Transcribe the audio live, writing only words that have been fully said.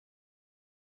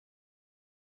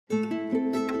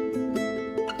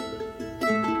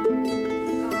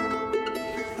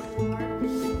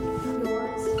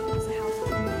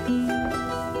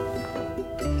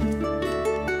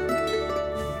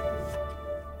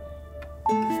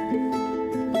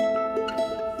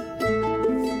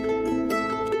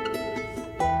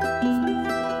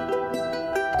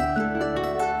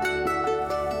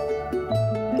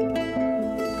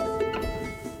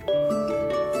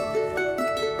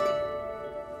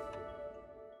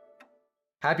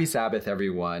Happy Sabbath,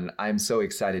 everyone. I'm so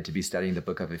excited to be studying the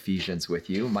book of Ephesians with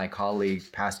you. My colleague,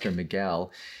 Pastor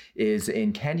Miguel, is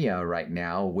in Kenya right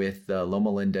now with the Loma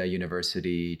Linda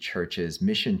University Church's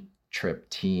mission trip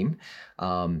team.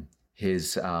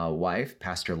 His wife,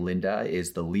 Pastor Linda,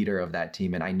 is the leader of that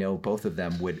team, and I know both of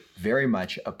them would very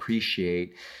much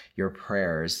appreciate your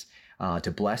prayers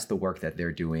to bless the work that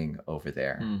they're doing over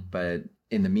there. But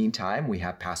in the meantime, we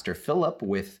have Pastor Filip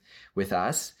with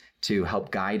us to help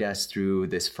guide us through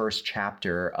this first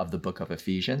chapter of the book of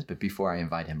Ephesians. But before I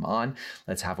invite him on,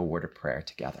 let's have a word of prayer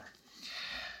together.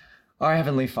 Our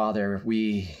Heavenly Father,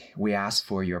 we ask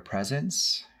for your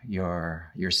presence,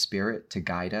 your spirit to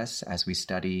guide us as we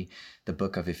study the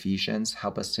book of Ephesians.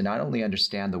 Help us to not only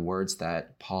understand the words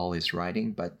that Paul is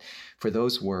writing, but for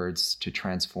those words to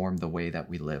transform the way that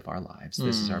we live our lives.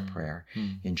 This is our prayer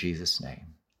in Jesus'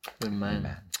 name.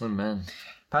 Amen. Amen.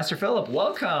 Pastor Filip,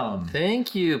 welcome.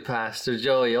 Thank you, Pastor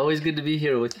Joey. Always good to be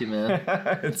here with you, man.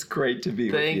 It's great to be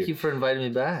with you. Thank you for inviting me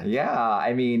back. Yeah,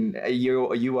 I mean,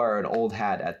 you are an old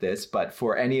hat at this, but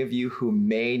for any of you who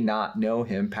may not know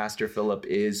him, Pastor Filip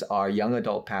is our young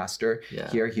adult pastor. Yeah.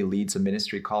 Here he leads a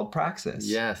ministry called Praxis.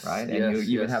 Yes. Right? And you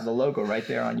even have the logo right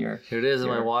there on your... Here it is in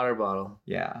my water bottle.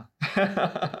 Yeah.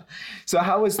 So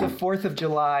how was the 4th of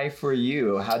July for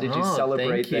you? How did you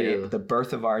celebrate the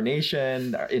birth of our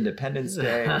nation, our Independence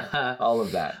Day, all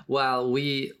of that? Well,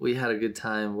 we had a good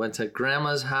time. Went to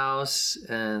Grandma's house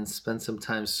and spent some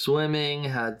time swimming,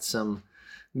 had some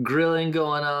grilling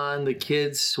going on. The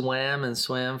kids swam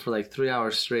for like 3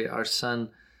 hours straight. Our son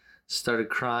started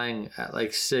crying at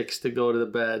like 6 to go to the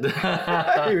bed.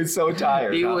 He was so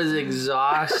tired. He was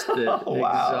exhausted. Oh,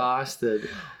 wow. Exhausted.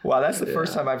 Wow, that's the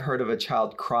first time I've heard of a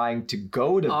child crying to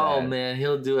go to bed. Oh man,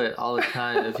 he'll do it all the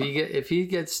time. If he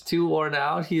gets too worn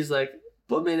out, he's like,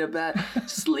 put me to bed.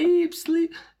 Sleep.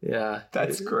 Yeah.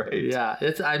 That's great. Yeah.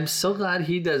 I'm so glad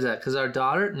he does that, because our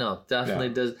daughter, definitely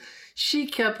does. She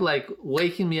kept like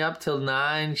waking me up till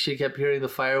 9. She kept hearing the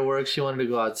fireworks. She wanted to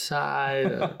go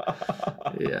outside.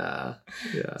 Yeah.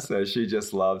 So she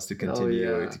just loves to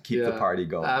continue to keep the party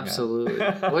going. Absolutely.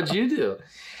 Yeah. What'd you do?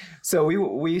 So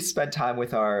we spent time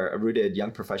with our rooted young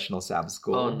professional Sabbath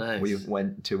school. Oh, nice. We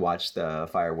went to watch the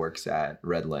fireworks at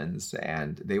Redlands,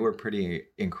 and they were pretty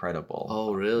incredible.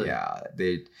 Oh, really? Yeah.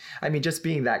 Just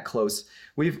being that close.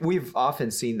 We've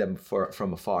often seen them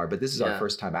from afar, but this is our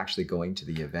first time actually going to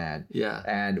the event. Yeah.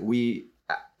 And we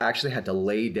actually had to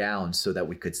lay down so that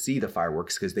we could see the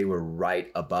fireworks because they were right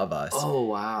above us. Oh,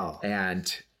 wow.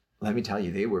 And let me tell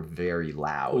you, they were very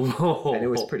loud. Whoa. And it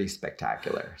was pretty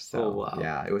spectacular. So, wow.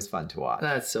 Yeah, it was fun to watch.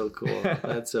 That's so cool.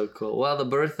 That's so cool. Well, the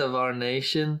birth of our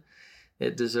nation,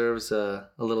 it deserves a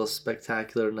little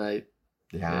spectacular night.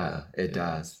 Yeah, it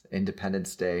does.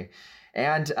 Independence Day.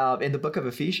 And in the book of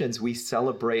Ephesians, we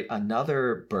celebrate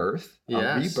another birth,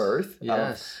 a rebirth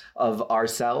of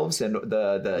ourselves and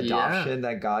the adoption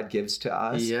that God gives to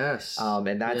us. Yes.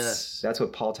 And that's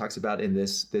what Paul talks about in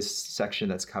this section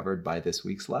that's covered by this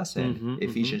week's lesson,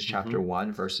 Ephesians chapter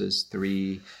 1, verses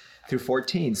 3 through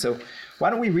 14. So why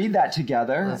don't we read that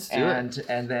together? Let's do it.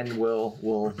 And then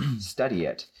we'll study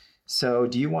it. So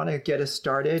do you want to get us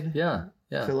started? Yeah.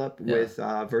 Filip, with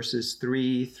verses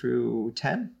 3 through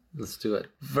 10? Let's do it.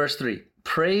 Verse 3.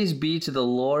 Praise be to the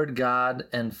Lord God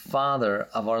and Father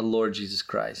of our Lord Jesus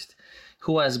Christ,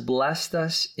 who has blessed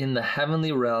us in the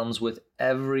heavenly realms with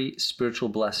every spiritual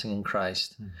blessing in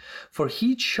Christ. For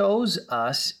he chose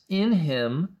us in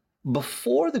him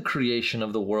before the creation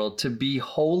of the world to be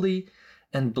holy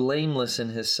and blameless in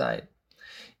his sight.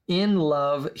 In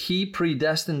love, he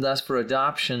predestined us for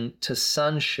adoption to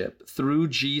sonship through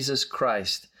Jesus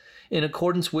Christ, in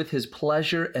accordance with his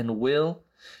pleasure and will,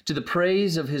 to the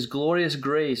praise of his glorious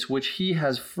grace, which he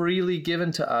has freely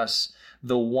given to us,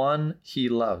 the one he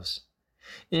loves.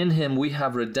 In him we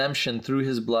have redemption through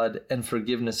his blood and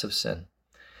forgiveness of sin,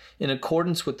 in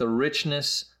accordance with the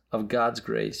richness of God's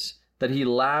grace, that he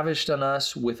lavished on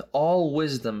us with all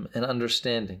wisdom and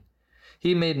understanding.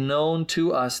 He made known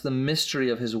to us the mystery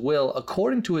of his will,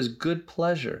 according to his good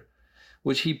pleasure,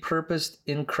 which he purposed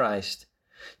in Christ,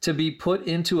 to be put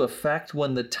into effect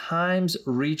when the times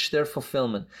reach their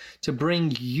fulfillment, to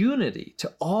bring unity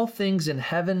to all things in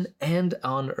heaven and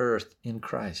on earth in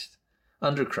Christ,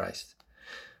 under Christ.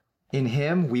 In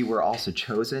him we were also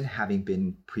chosen, having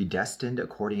been predestined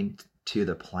according to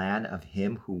the plan of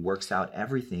him who works out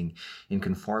everything in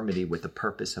conformity with the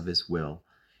purpose of his will,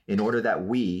 in order that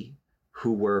we,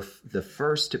 who were the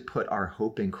first to put our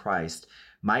hope in Christ,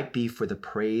 might be for the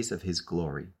praise of his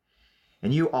glory.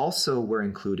 And you also were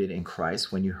included in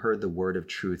Christ when you heard the word of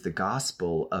truth, the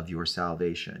gospel of your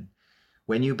salvation.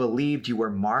 When you believed, you were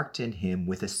marked in him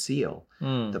with a seal,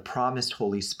 the promised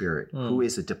Holy Spirit, who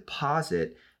is a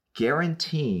deposit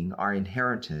guaranteeing our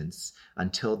inheritance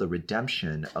until the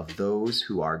redemption of those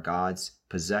who are God's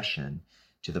possession,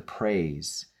 to the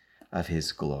praise of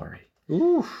his glory.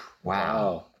 Ooh.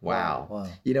 Wow.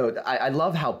 You know, I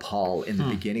love how Paul, in the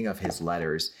beginning of his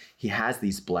letters, he has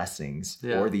these blessings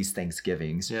or these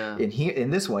thanksgivings. Yeah. And in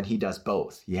this one, he does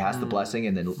both. He has the blessing,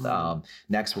 and then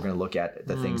next we're going to look at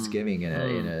the thanksgiving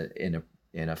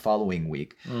in a following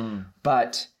week.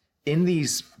 But in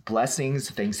these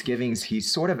blessings, thanksgivings, he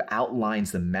sort of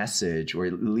outlines the message, or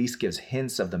at least gives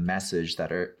hints of the message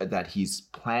that he's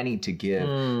planning to give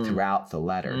throughout the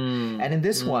letter. And in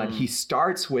this one, he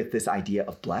starts with this idea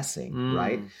of blessing,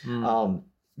 right?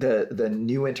 The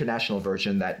New International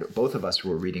Version that both of us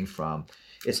were reading from,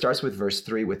 it starts with verse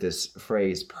 3 with this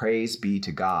phrase, "Praise be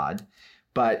to God."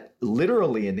 But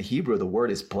literally in the Hebrew, the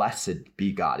word is "blessed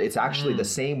be God." It's actually the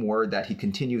same word that he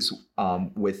continues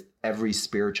with every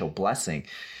spiritual blessing.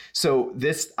 So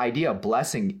this idea of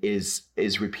blessing is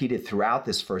repeated throughout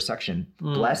this first section.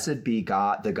 Blessed be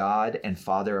God, the God and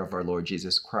Father of our Lord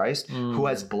Jesus Christ, who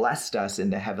has blessed us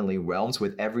in the heavenly realms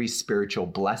with every spiritual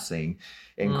blessing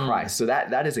in Christ. So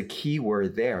that is a key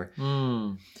word there.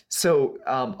 So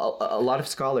a lot of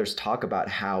scholars talk about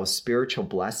how spiritual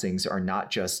blessings are not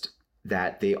just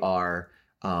that they are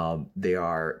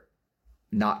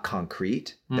not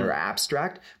concrete, they're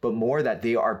abstract, but more that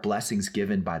they are blessings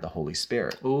given by the Holy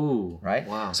Spirit. Ooh, right?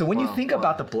 Wow. So when you think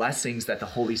about the blessings that the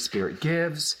Holy Spirit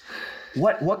gives,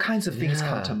 what kinds of things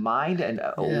come to mind, and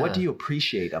what do you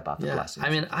appreciate about the blessings? I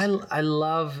mean, I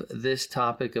love this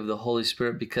topic of the Holy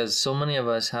Spirit because so many of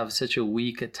us have such a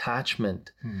weak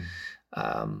attachment.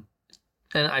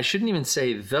 And I shouldn't even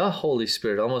say the Holy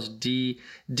Spirit, almost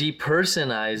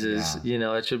depersonizes,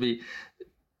 it should be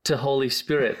to Holy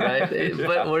Spirit, right?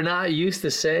 But we're not used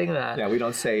to saying that. Yeah, we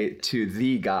don't say to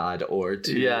the God or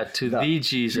to the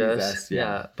Jesus.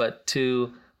 But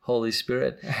to Holy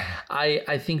Spirit.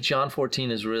 I think John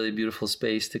 14 is a really beautiful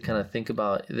space to kind of think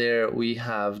about. There we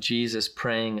have Jesus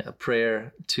praying a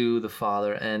prayer to the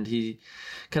Father, and he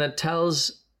kind of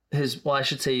tells I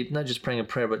should say, not just praying a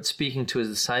prayer, but speaking to his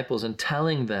disciples and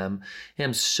telling them, hey,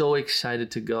 I'm so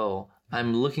excited to go.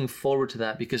 I'm looking forward to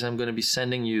that because I'm going to be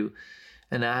sending you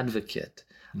an advocate.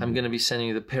 I'm going to be sending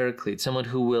you the paraclete, someone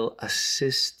who will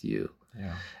assist you.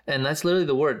 Yeah. And that's literally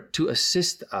the word, to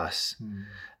assist us.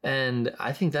 And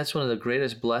I think that's one of the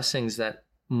greatest blessings that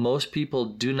most people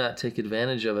do not take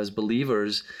advantage of as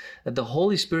believers, that the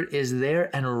Holy Spirit is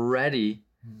there and ready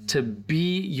to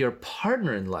be your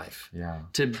partner in life,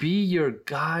 to be your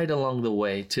guide along the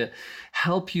way, to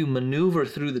help you maneuver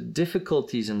through the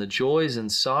difficulties and the joys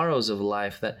and sorrows of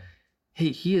life, that, hey,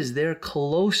 he is there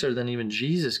closer than even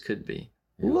Jesus could be.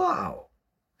 Wow.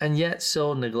 And yet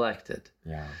so neglected.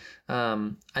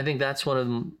 I think that's one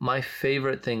of my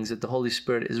favorite things, that the Holy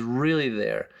Spirit is really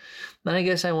there. And I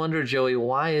guess I wonder, Joey,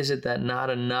 why is it that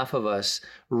not enough of us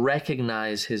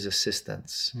recognize his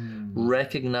assistance,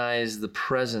 recognize the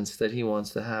presence that he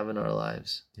wants to have in our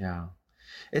lives? Yeah,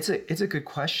 it's a good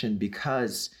question,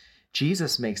 because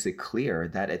Jesus makes it clear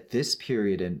that at this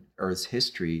period in Earth's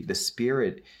history, the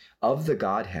Spirit of the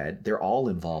Godhead, they're all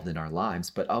involved in our lives,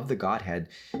 but of the Godhead,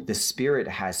 the Spirit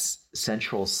has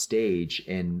central stage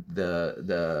in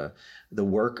the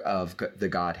work of the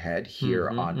Godhead here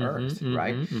on earth,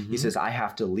 right? He says, I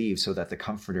have to leave so that the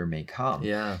Comforter may come.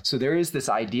 So there is this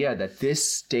idea that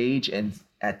this stage, and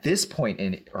at this point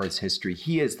in Earth's history,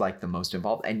 he is like the most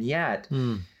involved. And yet,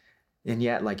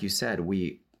 like you said,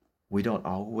 we don't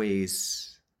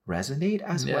always resonate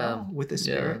as well with the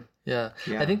Spirit.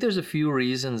 I think there's a few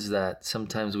reasons that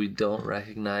sometimes we don't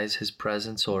recognize his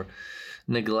presence or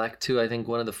neglect to. I think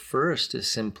one of the first is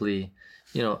simply,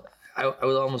 I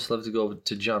would almost love to go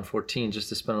to John 14 just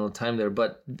to spend a little time there,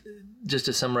 but just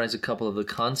to summarize a couple of the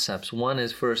concepts. One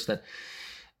is first that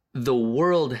the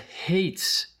world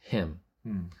hates him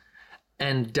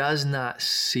and does not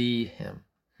see him.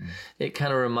 It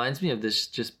kind of reminds me of this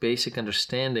just basic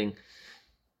understanding.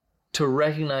 To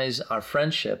recognize our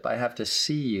friendship, I have to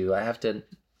see you. I have to,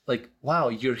 wow,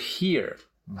 you're here.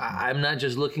 I'm not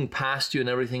just looking past you and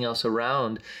everything else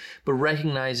around, but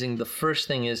recognizing the first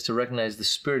thing is to recognize the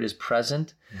Spirit is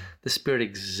present. The Spirit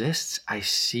exists. I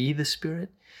see the Spirit.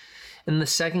 And the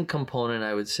second component,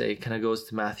 I would say, kind of goes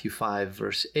to Matthew 5,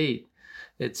 verse 8.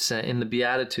 It's in the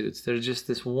Beatitudes. There's just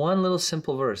this one little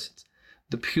simple verse. It's,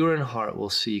 the pure in heart will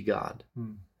see God.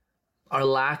 Our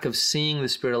lack of seeing the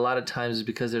Spirit a lot of times is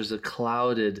because there's a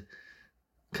clouded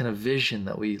kind of vision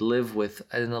that we live with,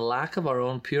 and the lack of our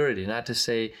own purity. Not to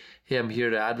say, hey, I'm here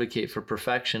to advocate for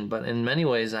perfection, but in many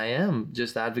ways I am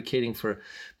just advocating for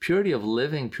purity of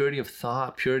living, purity of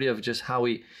thought, purity of just how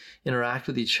we interact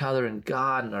with each other and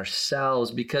God and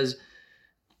ourselves, because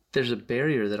there's a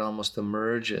barrier that almost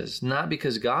emerges, not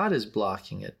because God is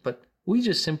blocking it, but we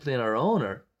just simply in our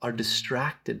own are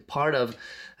distracted. Part of,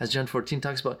 as John 14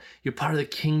 talks about, you're part of the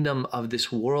kingdom of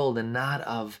this world and not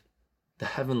of the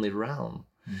heavenly realm.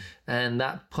 And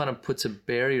that kind of puts a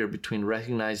barrier between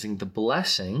recognizing the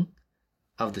blessing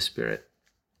of the Spirit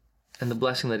and the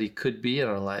blessing that he could be in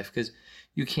our life, because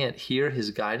you can't hear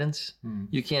his guidance.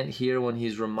 You can't hear when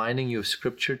he's reminding you of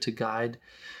Scripture to guide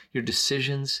your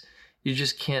decisions. You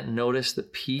just can't notice the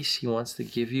peace he wants to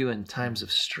give you in times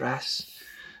of stress.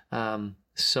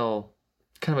 So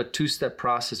kind of a two-step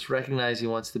process. Recognize he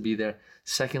wants to be there.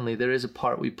 Secondly, there is a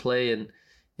part we play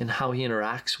in how he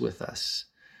interacts with us.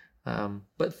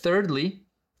 But thirdly,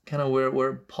 kind of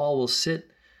where Paul will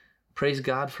sit, praise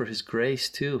God for his grace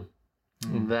too.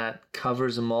 That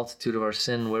covers a multitude of our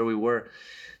sin where we were,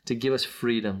 to give us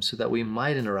freedom so that we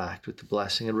might interact with the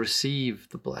blessing and receive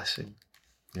the blessing.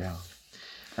 Yeah.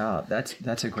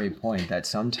 That's a great point, that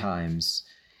sometimes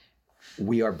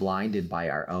we are blinded by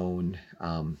our own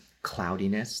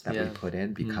cloudiness that we put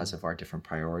in because of our different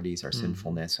priorities, our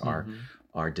sinfulness,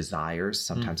 our desires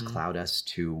sometimes cloud us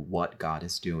to what God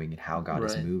is doing and how God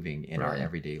is moving in our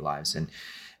everyday lives. And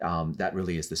that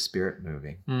really is the Spirit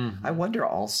moving. I wonder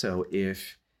also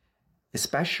if,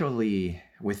 especially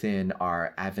within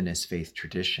our Adventist faith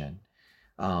tradition,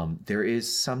 there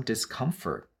is some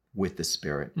discomfort with the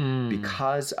Spirit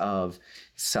because of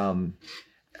some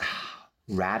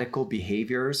radical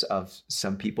behaviors of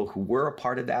some people who were a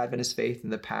part of the Adventist faith in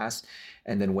the past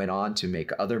and then went on to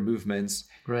make other movements.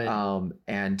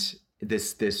 And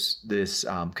this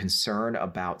concern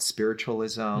about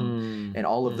spiritualism and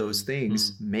all of those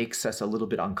things makes us a little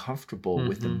bit uncomfortable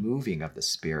with the moving of the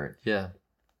Spirit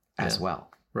as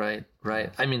well. Right.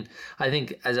 I mean, I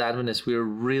think as Adventists, we're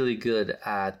really good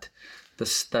at the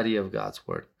study of God's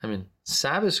Word. I mean,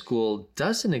 Sabbath school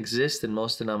doesn't exist in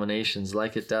most denominations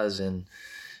like it does in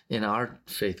our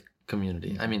faith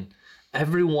community. I mean,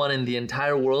 everyone in the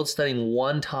entire world studying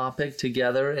one topic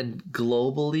together and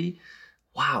globally,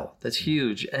 wow, that's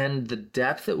huge. And the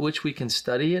depth at which we can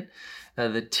study it,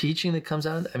 the teaching that comes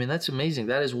out of it, I mean, that's amazing.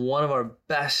 That is one of our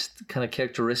best kind of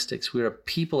characteristics. We're a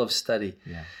people of study,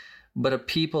 but a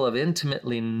people of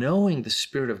intimately knowing the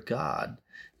Spirit of God.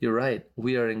 You're right.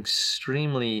 We are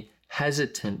extremely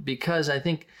hesitant because I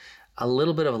think a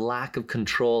little bit of lack of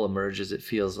control emerges, it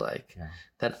feels like,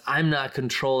 that I'm not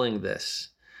controlling this.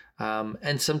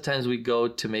 And sometimes we go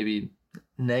to maybe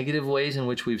negative ways in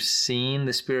which we've seen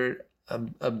the Spirit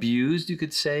abused, you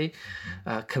could say,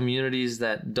 communities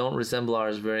that don't resemble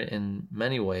ours in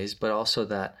many ways, but also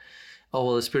that, oh,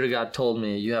 well, the Spirit of God told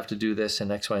me you have to do this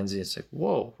and X, Y, and Z. It's like,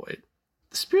 whoa, wait.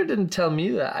 The Spirit didn't tell me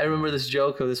that. I remember this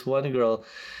joke of this one girl,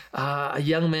 a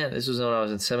young man, this was when I was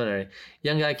in seminary,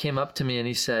 young guy came up to me and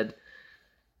he said,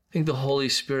 I think the Holy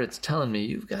Spirit's telling me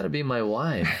you've got to be my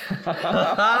wife.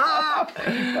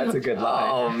 That's a good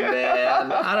line. Oh,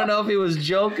 man. I don't know if he was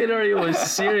joking or he was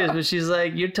serious, but she's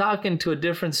like, you're talking to a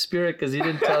different spirit because he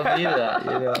didn't tell me that,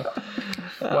 you know.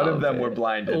 One of them were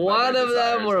blinded. One of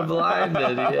them were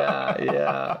blinded.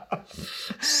 Yeah.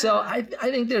 So I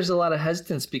think there's a lot of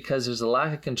hesitance because there's a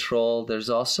lack of control. There's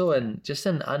also just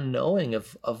an unknowing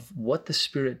of what the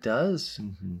Spirit does.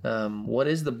 What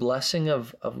is the blessing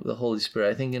of the Holy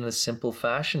Spirit? I think in a simple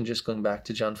fashion, just going back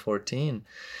to John 14,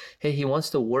 hey, he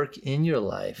wants to work in your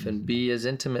life and be as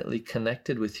intimately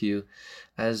connected with you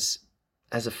as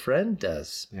a friend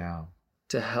does. Yeah.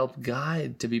 To help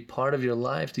guide, to be part of your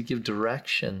life, to give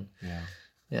direction.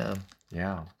 Yeah.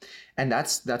 And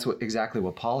that's exactly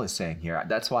what Paul is saying here.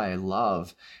 That's why I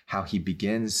love how he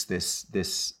begins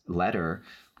this letter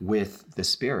with the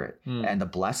Spirit and the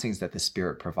blessings that the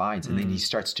Spirit provides. And then he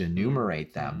starts to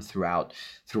enumerate them throughout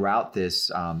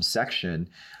this section,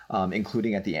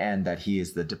 including at the end that he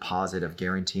is the deposit of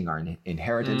guaranteeing our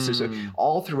inheritance. So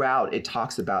all throughout, it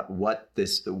talks about what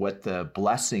the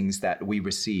blessings that we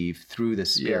receive through the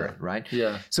Spirit, right?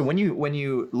 Yeah. So when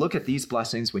you look at these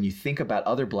blessings, when you think about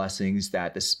other blessings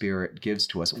that the Spirit gives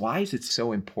to us, why is it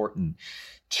so important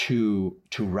to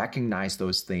recognize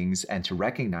those things and to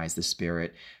recognize the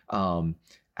Spirit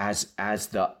as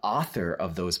the author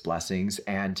of those blessings?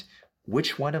 And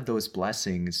which one of those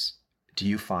blessings do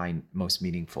you find most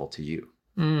meaningful to you?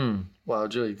 Wow,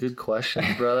 Joey, good question,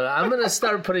 brother. I'm going to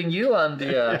start putting you on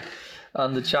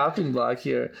the chopping block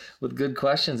here with good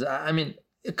questions. I mean,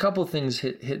 a couple things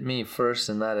hit me first,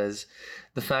 and that is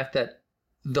the fact that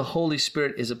the Holy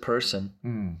Spirit is a person.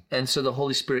 And so the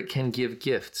Holy Spirit can give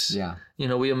gifts. Yeah.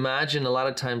 We imagine a lot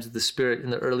of times the Spirit in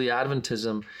the early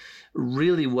Adventism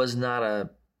really was not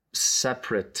a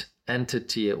separate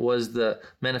entity. It was the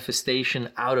manifestation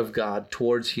out of God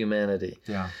towards humanity.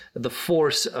 Yeah. The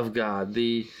force of God,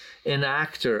 the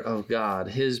enactor of God,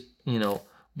 his,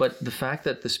 but the fact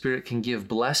that the Spirit can give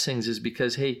blessings is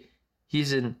because, hey,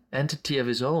 he's an entity of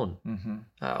his own,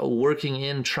 working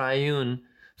in triune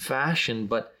fashion,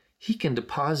 but he can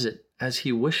deposit as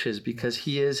he wishes because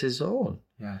he is his own.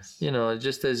 Yes.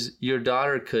 Just as your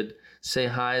daughter could say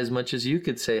hi as much as you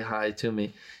could say hi to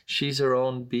me. She's her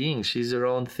own being. She's her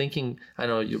own thinking. I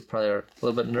know you probably are a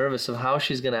little bit nervous of how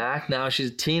she's going to act now.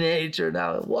 She's a teenager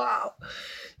now. Wow.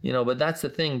 But that's the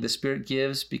thing. The Spirit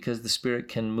gives because the Spirit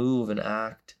can move and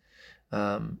act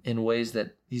in ways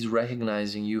that he's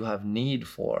recognizing you have need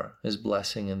for his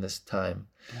blessing in this time.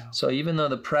 Yeah. So even though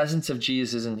the presence of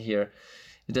Jesus isn't here,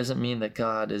 it doesn't mean that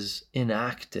God is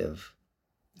inactive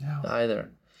either.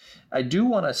 I do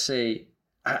want to say,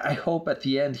 I hope at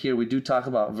the end here, we do talk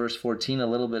about verse 14 a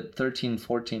little bit, 13,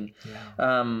 14.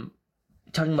 Yeah.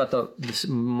 Talking about this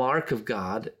mark of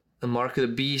God, the mark of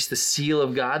the beast, the seal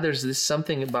of God. There's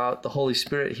something about the Holy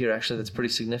Spirit here actually that's pretty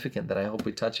significant that I hope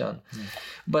we touch on. Mm.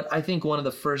 But I think one of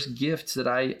the first gifts that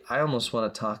I almost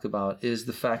want to talk about is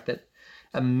the fact that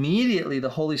immediately the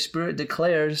Holy Spirit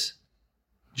declares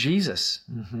Jesus.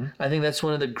 Mm-hmm. I think that's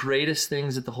one of the greatest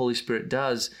things that the Holy Spirit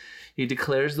does. He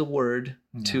declares the word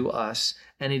to us,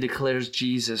 and he declares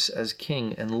Jesus as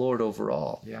King and Lord over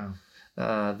all. Yeah.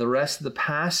 The rest of the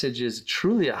passage is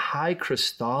truly a high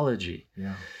Christology.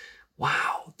 Yeah.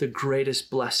 Wow, the greatest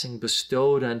blessing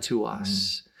bestowed unto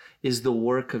us is the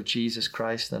work of Jesus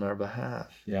Christ on our behalf.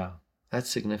 Yeah. That's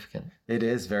significant. It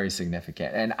is very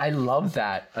significant. And I love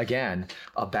that, again,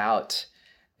 about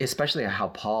especially how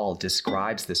Paul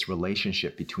describes this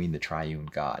relationship between the triune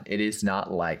God. It is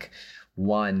not like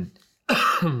one,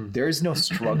 there is no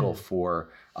struggle for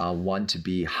one to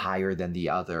be higher than the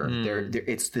other.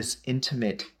 It's this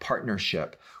intimate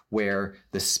partnership where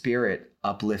the Spirit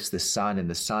uplifts the Son and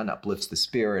the Son uplifts the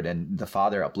Spirit and the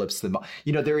Father uplifts the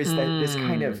there is this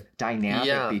kind of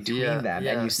dynamic between them.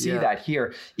 And you see that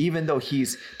here, even though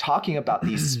he's talking about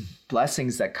these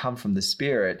blessings that come from the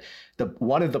Spirit,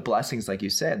 one of the blessings, like you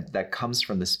said, that comes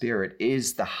from the Spirit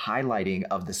is the highlighting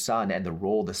of the Son and the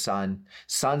role the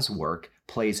Son's work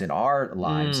plays in our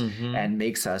lives and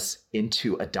makes us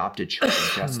into adopted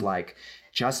children,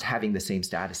 just having the same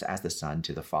status as the Son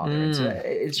to the Father.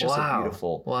 It's just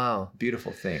a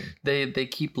beautiful thing. They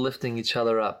keep lifting each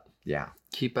other up. Yeah.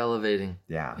 Keep elevating.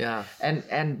 Yeah. Yeah.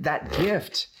 And that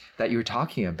gift that you're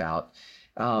talking about,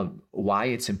 why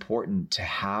it's important to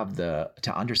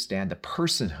understand the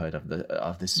personhood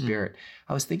of the Spirit.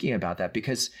 I was thinking about that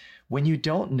because when you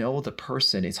don't know the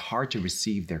person, it's hard to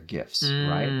receive their gifts,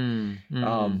 right?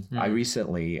 I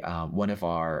recently, one of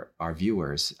our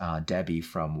viewers, Debbie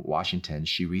from Washington,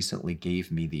 she recently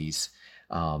gave me these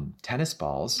tennis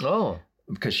balls. Oh.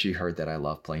 Because she heard that I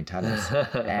love playing tennis.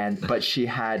 But she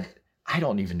had, I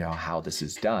don't even know how this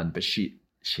is done, but she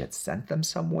had sent them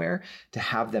somewhere to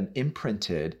have them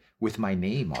imprinted with my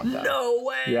name on them. No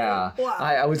way! Yeah, wow.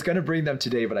 I was going to bring them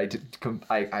today, but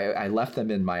I left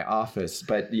them in my office.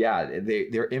 But yeah,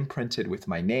 they're imprinted with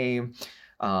my name.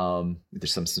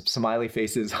 There's some smiley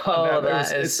faces on them.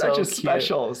 It's such a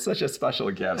cute. Such a special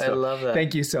gift. I love that.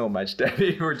 Thank you so much,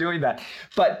 Debbie, for doing that.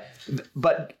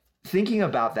 But thinking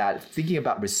about that, thinking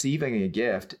about receiving a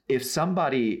gift, if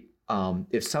somebody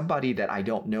that I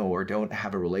don't know or don't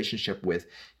have a relationship with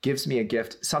gives me a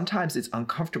gift, sometimes it's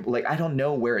uncomfortable. Like I don't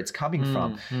know where it's coming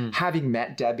from. Having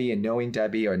met Debbie and knowing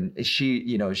Debbie, and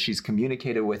she's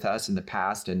communicated with us in the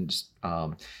past and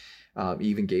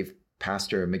even gave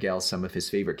Pastor Miguel some of his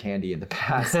favorite candy in the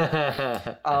past.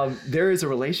 There is a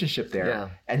relationship there. Yeah.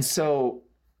 And so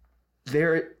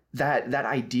that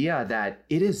idea that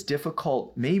it is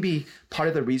difficult, maybe part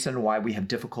of the reason why we have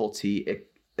difficulty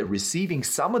receiving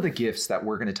some of the gifts that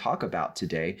we're going to talk about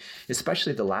today,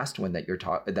 especially the last one that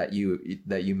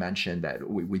you mentioned that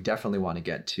we definitely want to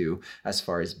get to as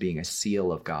far as being a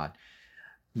seal of God.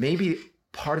 Maybe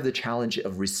part of the challenge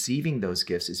of receiving those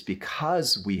gifts is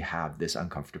because we have this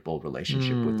uncomfortable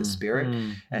relationship with the Spirit,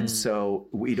 and so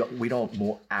we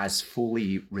don't as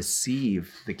fully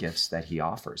receive the gifts that He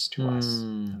offers to us. I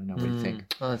don't know what you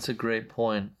think. Oh, that's a great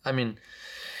point. I mean,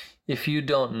 if you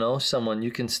don't know someone,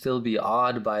 you can still be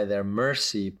awed by their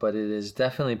mercy, but it is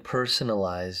definitely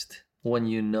personalized when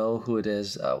you know who it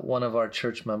is. One of our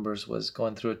church members was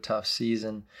going through a tough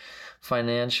season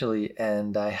financially,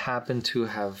 and I happened to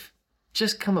have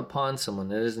just come upon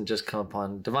someone. It isn't just come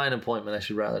upon, divine appointment, I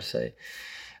should rather say.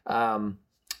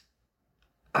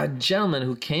 a gentleman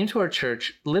who came to our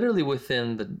church literally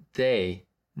within the day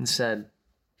and said,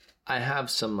 I have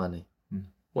some money.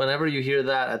 Whenever you hear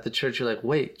that at the church, you're like,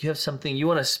 wait, you have something you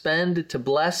want to spend to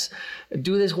bless,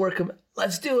 do this work?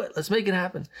 Let's do it. Let's make it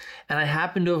happen. And I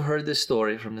happen to have heard this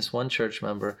story from this one church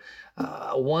member,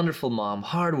 a wonderful mom,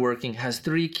 hardworking, has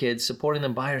 3 kids, supporting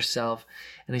them by herself.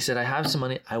 And he said, I have some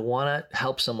money. I want to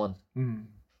help someone.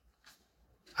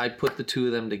 I put the 2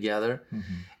 of them together.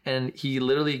 And he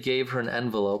literally gave her an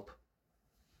envelope,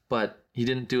 but he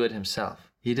didn't do it himself.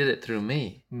 He did it through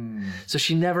me. So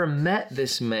she never met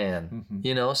this man,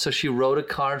 you know, so she wrote a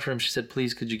card for him. She said,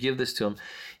 please, could you give this to him?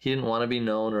 He didn't want to be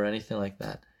known or anything like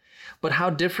that. But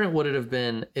how different would it have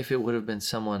been if it would have been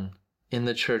someone in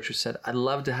the church who said, I'd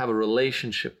love to have a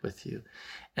relationship with you.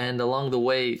 And along the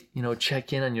way, you know,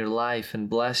 check in on your life and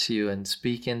bless you and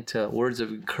speak into words of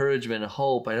encouragement and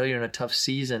hope. I know you're in a tough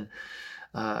season.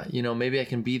 You know, maybe I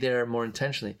can be there more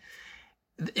intentionally.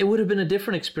 It would have been a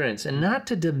different experience. And not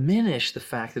to diminish the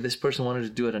fact that this person wanted to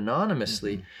do it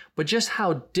anonymously, but just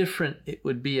how different it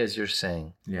would be, as you're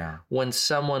saying. Yeah. When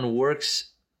someone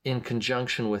works in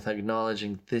conjunction with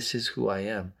acknowledging, this is who I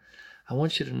am. I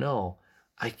want you to know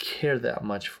I care that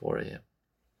much for you.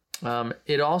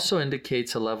 It also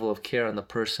indicates a level of care on the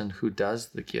person who does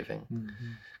the giving.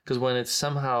 Because when it's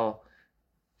somehow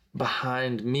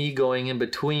behind me going in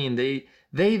between, they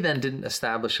then didn't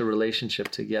establish a relationship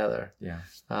together. Yeah.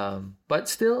 But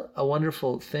still, a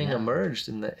wonderful thing emerged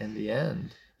in the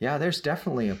end. Yeah, there's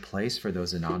definitely a place for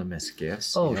those anonymous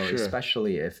gifts. Oh, you know, sure.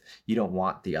 Especially if you don't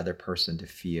want the other person to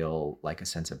feel like a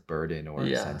sense of burden or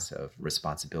a sense of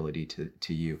responsibility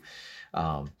to you.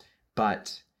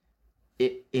 But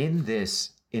in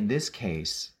this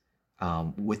case,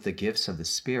 with the gifts of the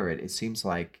Spirit, it seems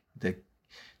like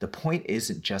the point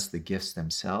isn't just the gifts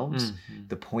themselves.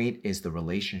 The point is the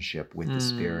relationship with the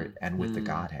Spirit and with the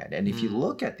Godhead. And if you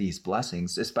look at these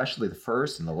blessings, especially the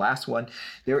first and the last one,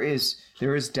 there is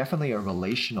definitely a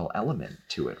relational element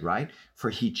to it, right? For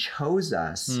he chose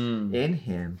us in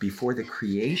him before the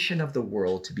creation of the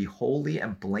world to be holy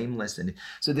and blameless. And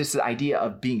so this idea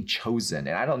of being chosen.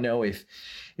 And I don't know if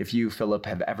you, Philip,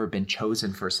 have ever been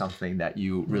chosen for something that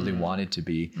you really wanted to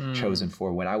be chosen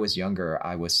for. When I was younger,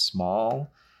 I was small,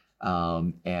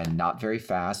 and not very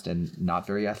fast and not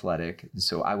very athletic.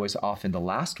 So I was often the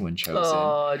last one chosen.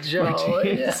 Oh, Joe.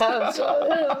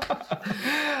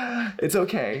 It's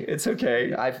okay. It's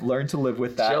okay. I've learned to live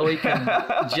with that.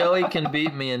 Joey can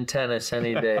beat me in tennis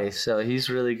any day, so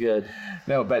he's really good.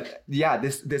 No, but yeah,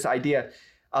 this idea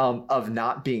of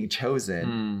not being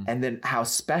chosen, and then how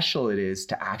special it is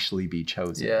to actually be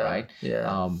chosen, right?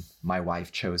 Yeah. My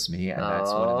wife chose me, and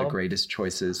that's one of the greatest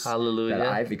choices Hallelujah. that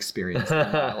I've experienced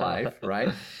in my life,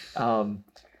 right?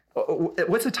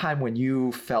 What's a time when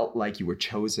you felt like you were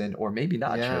chosen or maybe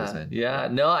not chosen? Yeah.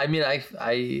 No, I mean,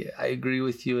 I agree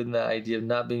with you in the idea of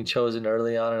not being chosen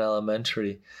early on in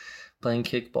elementary, playing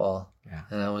kickball,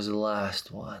 and I was the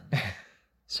last one.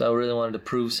 So I really wanted to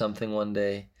prove something one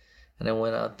day. And I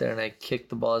went out there and I kicked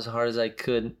the ball as hard as I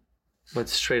could, but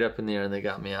straight up in the air, and they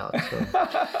got me out. So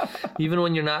even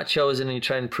when you're not chosen and you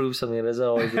try and prove something, it isn't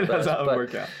always the best. That's how it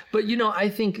worked out. But you know, I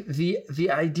think the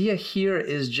idea here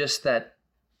is just that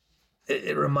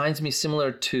it reminds me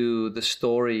similar to the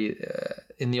story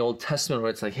in the Old Testament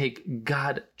where it's like, hey,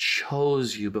 God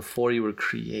chose you before you were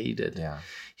created. Yeah.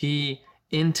 He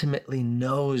intimately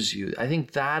knows you. I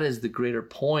think that is the greater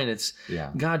point. It's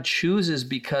God chooses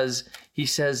because he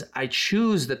says, I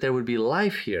choose that there would be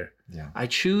life here. Yeah. I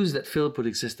choose that Philip would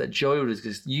exist, that Joey would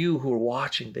exist, you who are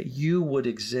watching, that you would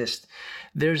exist.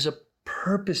 There's a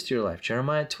purpose to your life.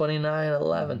 Jeremiah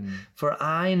 29:11. For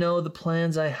I know the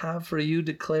plans I have for you,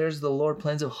 declares the Lord,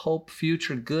 plans of hope,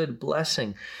 future, good,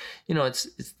 blessing. You know, it's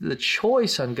the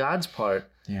choice on God's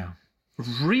part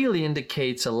really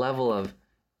indicates a level of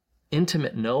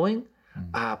intimate knowing,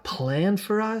 a plan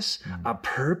for us, a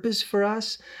purpose for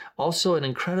us, also an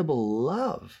incredible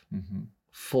love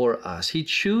for us. He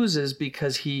chooses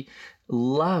because he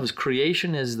loves.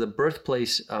 Creation is the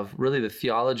birthplace of really the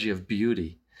theology of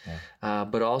beauty,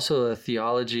 but also a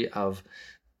theology of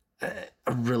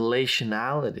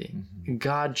relationality.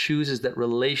 God chooses that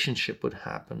relationship would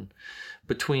happen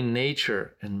between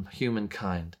nature and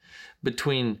humankind,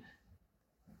 between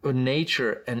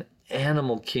nature and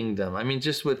animal kingdom. I mean,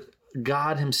 just with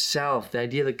God himself, the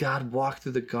idea that God walked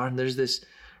through the garden, there's this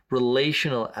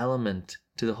relational element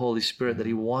to the Holy Spirit that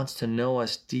he wants to know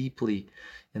us deeply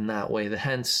in that way.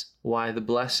 Hence why the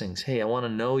blessings. Hey, I want to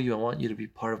know you. I want you to be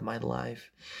part of my life.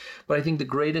 But I think the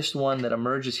greatest one that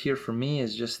emerges here for me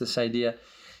is just this idea,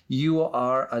 you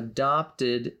are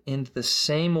adopted into the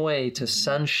same way to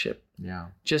sonship. Yeah.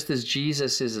 Just as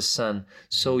Jesus is a son,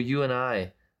 so you and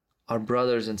I are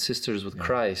brothers and sisters with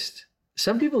Christ.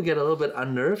 Some people get a little bit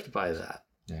unnerved by that.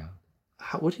 Yeah.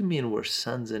 What do you mean we're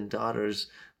sons and daughters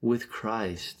with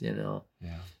Christ, you know?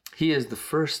 Yeah. He is the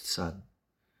first son.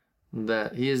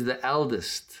 He is the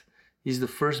eldest. He's the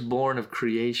firstborn of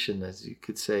creation, as you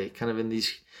could say, kind of in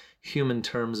these human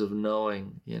terms of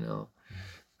knowing, you know.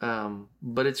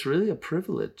 But it's really a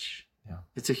privilege. Yeah.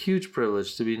 It's a huge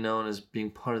privilege to be known as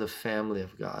being part of the family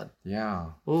of God.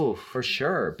 Yeah. Oh, for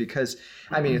sure. Because,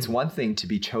 I mean, it's one thing to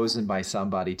be chosen by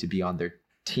somebody to be on their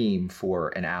team for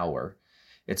an hour.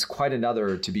 It's quite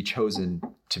another to be chosen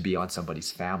to be on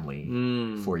somebody's family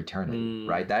for eternity,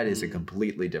 right? That is a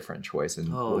completely different choice,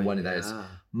 and one that is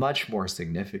much more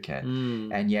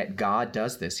significant. And yet God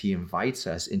does this. He invites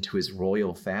us into his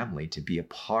royal family to be a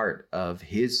part of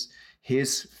his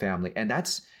family. And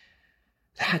that's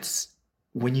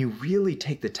when you really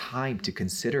take the time to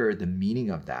consider the meaning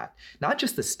of that, not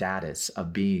just the status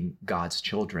of being God's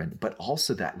children, but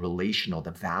also that relational,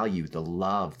 the value, the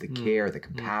love, the care, the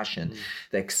compassion,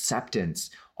 the acceptance,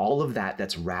 all of that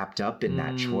that's wrapped up in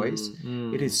that choice.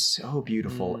 It is so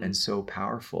beautiful and so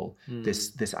powerful,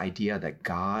 this idea that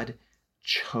God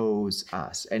chose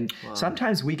us. And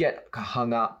sometimes we get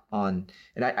hung up on,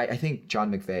 and I think John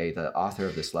McVeigh, the author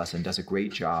of this lesson, does a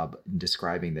great job in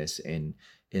describing this in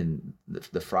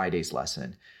the Friday's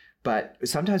lesson. But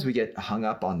sometimes we get hung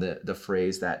up on the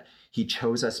phrase that he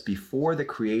chose us before the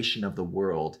creation of the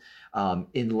world.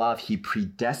 In love, he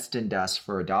predestined us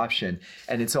for adoption.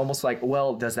 And it's almost like,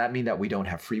 well, does that mean that we don't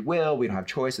have free will? We don't have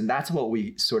choice? And that's what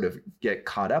we sort of get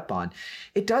caught up on.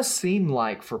 It does seem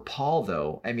like for Paul,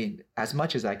 though, I mean, as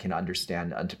much as I can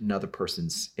understand another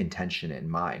person's intention in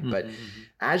mind, but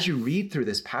as you read through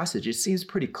this passage, it seems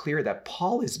pretty clear that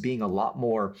Paul is being a lot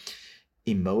more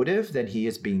emotive than he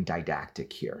is being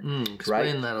didactic here.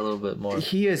 Explain that a little bit more.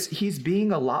 He's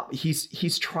being a lot,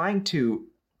 he's trying to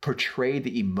portray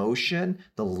the emotion,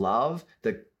 the love,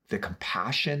 the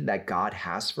compassion that God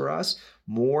has for us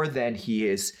more than he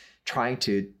is trying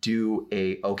to do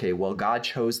God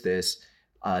chose this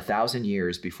 1,000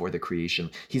 years before the creation.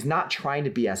 He's not trying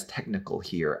to be as technical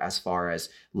here as far as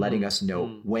letting us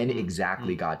know when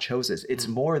exactly God chose us. It's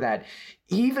more that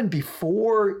even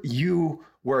before you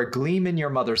were a gleam in your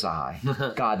mother's eye,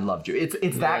 God loved you.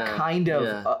 It's that kind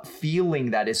of feeling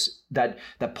that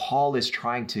Paul is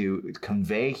trying to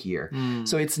convey here.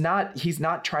 So he's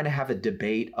not trying to have a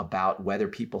debate about whether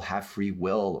people have free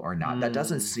will or not. That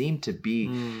doesn't seem to be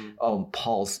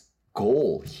Paul's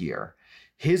goal here.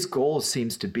 His goal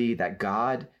seems to be that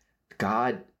God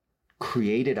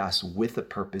created us with a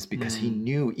purpose because he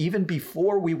knew even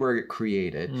before we were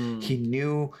created, he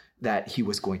knew that he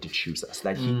was going to choose us,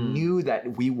 that he knew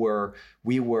that we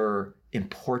were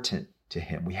important to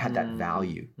him. We had that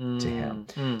value to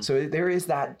him. So there is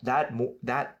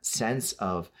that sense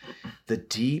of the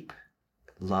deep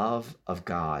love of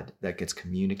God that gets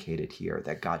communicated here,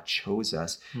 that God chose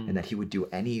us and that he would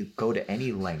go to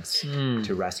any lengths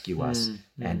to rescue us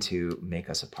and to make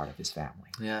us a part of his family.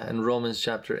 Yeah, and Romans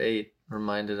chapter 8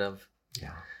 reminded of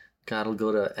God will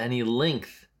go to any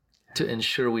length to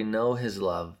ensure we know his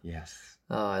love. Yes.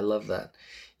 Oh, I love that.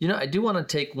 You know, I do want to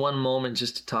take one moment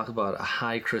just to talk about a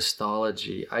high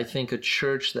Christology. I think a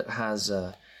church that has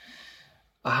a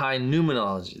high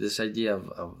pneumonology, this idea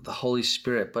of the Holy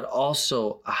Spirit, but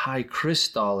also a high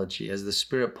Christology as the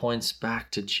Spirit points back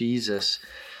to Jesus,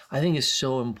 I think is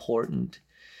so important.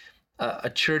 A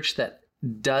church that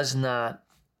does not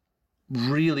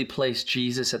really place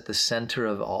Jesus at the center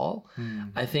of all,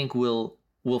 I think will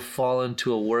fall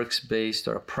into a works-based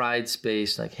or a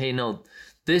pride-based, like, hey, no,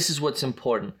 this is what's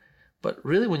important. But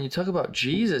really, when you talk about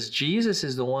Jesus, Jesus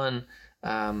is the one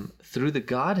through the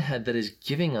Godhead that is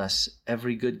giving us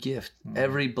every good gift,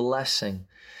 every blessing,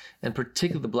 and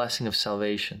particularly the blessing of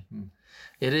salvation.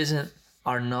 It isn't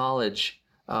our knowledge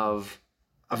of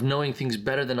knowing things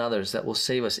better than others that will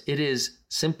save us. It is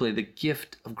simply the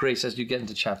gift of grace as you get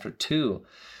into chapter 2.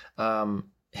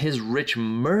 His rich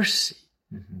mercy.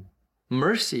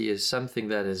 Mercy is something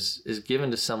that is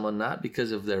given to someone not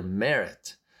because of their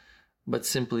merit, but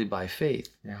simply by faith.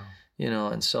 You know,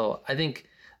 and so I think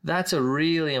that's a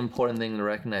really important thing to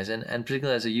recognize. And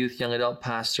particularly as a youth, young adult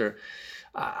pastor,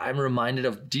 I'm reminded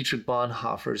of Dietrich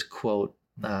Bonhoeffer's quote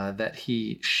that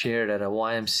he shared at a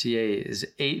YMCA, is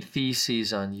 8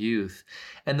 theses on youth.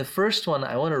 And the first one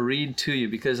I want to read to you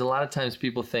because a lot of times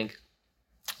people think,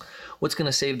 what's going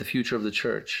to save the future of the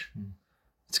church?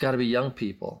 It's got to be young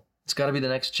people. It's got to be the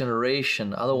next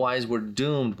generation. Otherwise, we're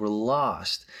doomed. We're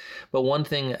lost. But one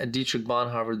thing, Dietrich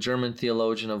Bonhoeffer, German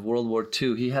theologian of World War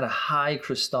II, he had a high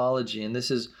Christology. And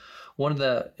this is one of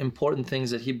the important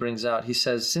things that he brings out. He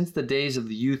says, since the days of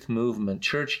the youth movement,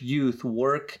 church youth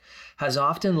work has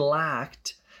often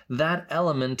lacked that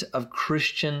element of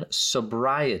Christian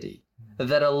sobriety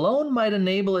that alone might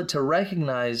enable it to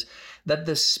recognize that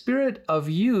the spirit of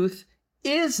youth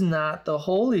is not the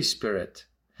Holy Spirit,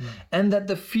 and that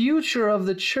the future of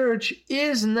the church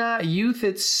is not youth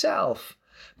itself,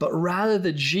 but rather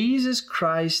the Jesus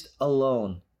Christ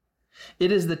alone.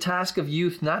 It is the task of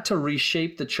youth not to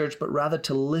reshape the church, but rather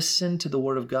to listen to the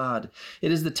Word of God.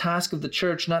 It is the task of the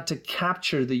church not to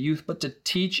capture the youth, but to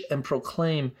teach and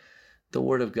proclaim the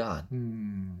Word of God.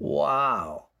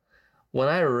 Wow. When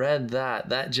I read that,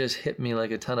 that just hit me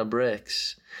like a ton of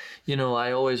bricks. You know,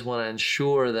 I always want to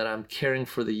ensure that I'm caring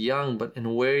for the young, but in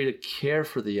a way to care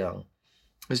for the young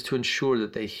is to ensure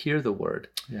that they hear the word,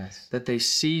 yes, that they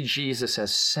see Jesus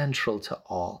as central to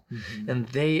all, and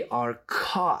they are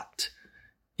caught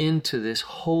into this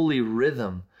holy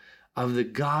rhythm of the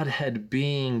Godhead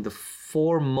being the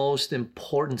foremost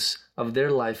importance of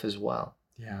their life as well.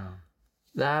 Yeah.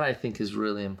 That, I think, is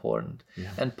really important.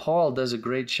 Yeah. And Paul does a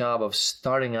great job of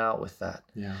starting out with that.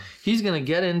 Yeah. He's going to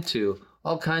get into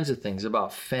all kinds of things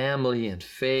about family and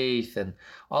faith and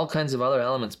all kinds of other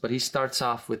elements, but he starts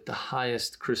off with the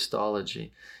highest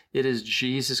Christology. It is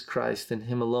Jesus Christ and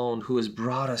him alone who has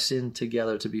brought us in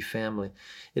together to be family.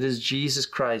 It is Jesus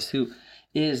Christ who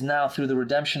is now, through the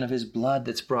redemption of his blood,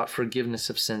 that's brought forgiveness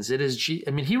of sins. It is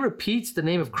he repeats the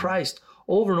name of Christ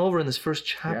over and over in this first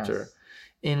chapter. Yes.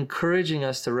 Encouraging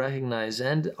us to recognize,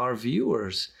 and our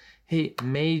viewers, hey,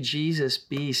 may Jesus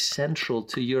be central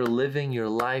to your living, your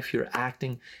life, your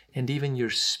acting, and even your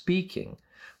speaking.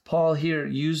 Paul here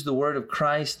used the word of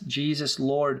Christ, Jesus,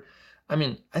 Lord, I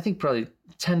think probably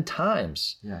 10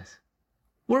 times. Yes.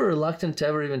 We're reluctant to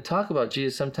ever even talk about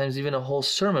Jesus, sometimes even a whole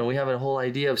sermon. We have a whole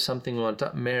idea of something we want to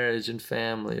talk, marriage and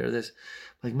family or this.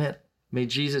 Like, man, may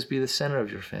Jesus be the center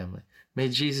of your family. May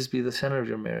Jesus be the center of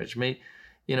your marriage. May,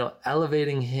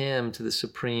 elevating him to the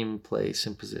supreme place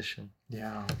and position.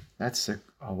 Yeah, that's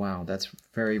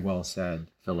very well said,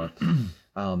 Philip.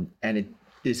 And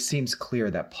it seems clear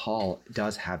that Paul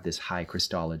does have this high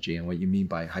Christology. And what you mean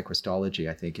by high Christology,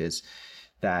 I think, is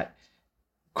that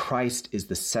Christ is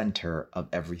the center of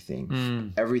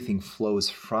everything. Everything flows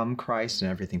from Christ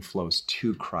and everything flows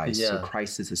to Christ. Yeah. So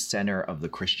Christ is the center of the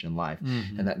Christian life.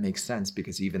 And that makes sense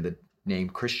because even the name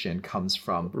Christian comes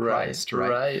from Christ,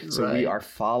 right? So we are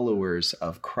followers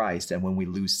of Christ. And when we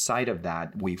lose sight of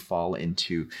that, we fall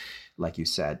into, like you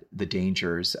said, the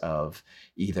dangers of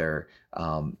either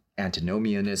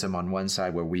antinomianism on one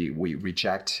side, where we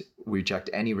reject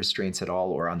any restraints at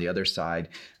all, or on the other side,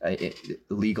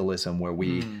 legalism, where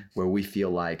we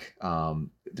feel like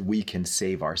we can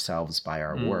save ourselves by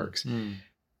our works.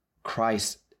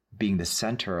 Christ being the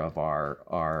center of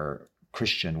our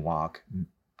Christian walk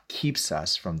keeps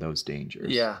us from those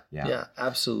dangers. Yeah,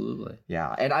 absolutely.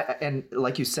 Yeah, and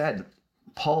like you said,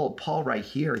 Paul right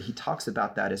here, he talks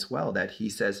about that as well. That he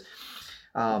says,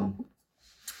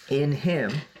 in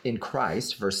him, in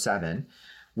Christ, verse 7,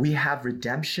 we have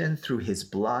redemption through his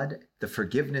blood, the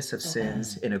forgiveness of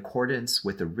sins in accordance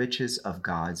with the riches of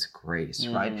God's grace,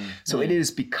 right? So it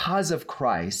is because of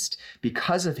Christ,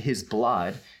 because of his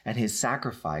blood and his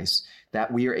sacrifice,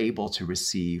 that we are able to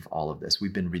receive all of this.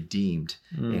 We've been redeemed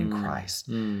in Christ.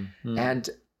 And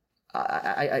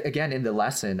I, again, in the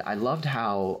lesson, I loved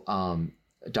how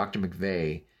Dr.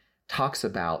 McVeigh talks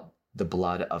about the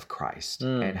blood of Christ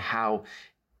and how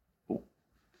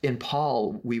in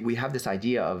Paul, we have this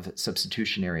idea of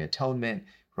substitutionary atonement,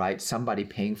 right? Somebody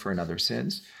paying for another's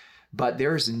sins. But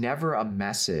there's never a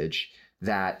message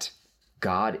that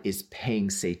God is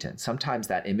paying Satan. Sometimes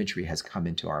that imagery has come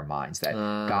into our minds that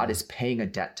God is paying a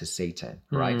debt to Satan,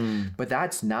 right? But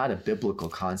that's not a biblical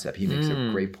concept. He makes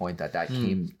a great point that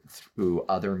came through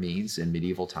other means in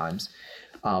medieval times.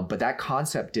 But that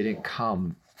concept didn't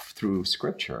come through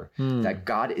scripture, that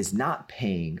God is not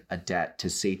paying a debt to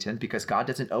Satan because God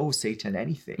doesn't owe Satan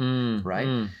anything,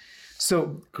 right?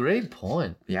 So great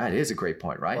point. Yeah, it is a great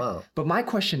point, right? Wow. But my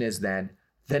question is then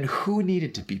who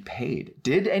needed to be paid?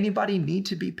 Did anybody need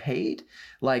to be paid?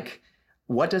 Like,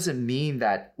 what does it mean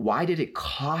that, why did it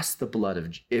cost the blood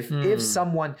of,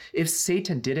 if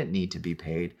Satan didn't need to be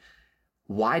paid,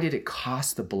 why did it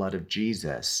cost the blood of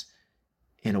Jesus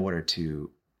in order to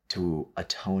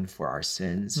atone for our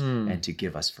sins and to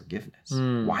give us forgiveness?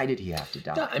 Why did he have to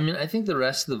die? Yeah, I think the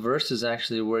rest of the verse is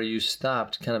actually where you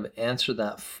stopped, kind of answer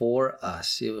that for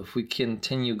us. If we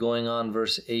continue going on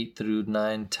verse 8 through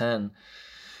 9, 10,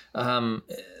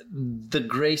 The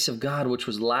grace of God, which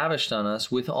was lavished on us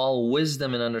with all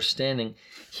wisdom and understanding,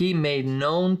 he made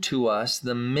known to us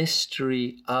the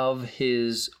mystery of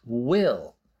his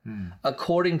will,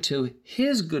 according to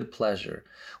his good pleasure,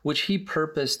 which he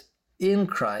purposed in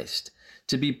Christ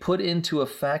to be put into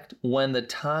effect when the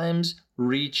times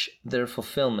reach their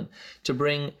fulfillment, to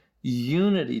bring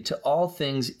unity to all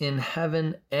things in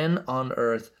heaven and on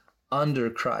earth under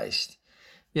Christ.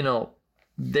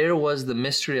 There was the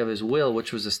mystery of his will,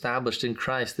 which was established in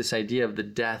Christ, this idea of the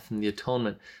death and the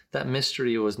atonement. That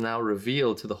mystery was now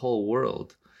revealed to the whole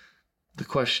world. The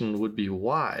question would be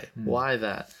why? Why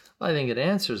that? I think it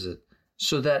answers it.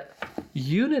 So that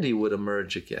unity would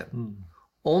emerge again.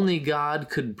 Only God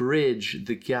could bridge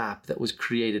the gap that was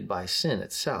created by sin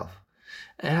itself.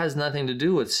 It has nothing to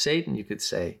do with Satan, you could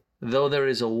say. Though there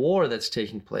is a war that's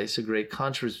taking place, a great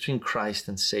controversy between Christ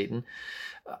and Satan,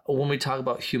 when we talk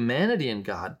about humanity and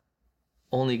God,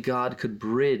 only God could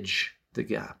bridge the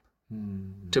gap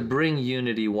to bring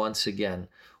unity once again.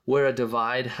 Where a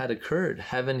divide had occurred,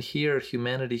 heaven here,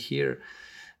 humanity here,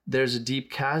 there's a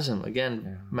deep chasm.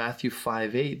 Again, Matthew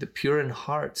 5:8, the pure in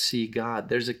heart see God.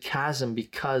 There's a chasm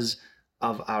because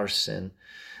of our sin.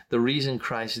 The reason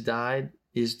Christ died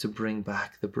is to bring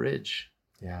back the bridge.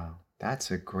 Yeah,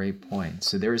 that's a great point.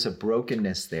 So there's a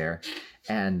brokenness there,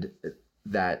 and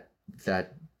that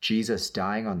Jesus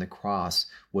dying on the cross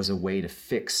was a way to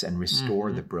fix and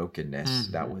restore the brokenness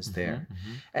that was there.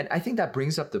 And I think that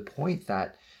brings up the point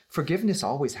that forgiveness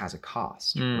always has a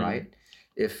cost, right?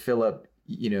 If Philip,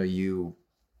 if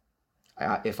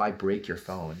I break your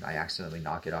phone, I accidentally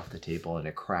knock it off the table and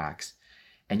it cracks,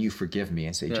 and you forgive me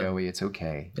and say, Joey, it's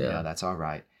okay. Yeah, that's all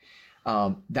right.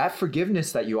 That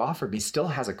forgiveness that you offered me still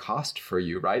has a cost for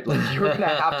you, right? Like you're going to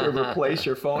have to replace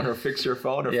your phone or fix your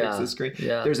phone or fix the screen.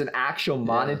 There's an actual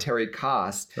monetary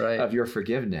cost of your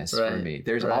forgiveness for me.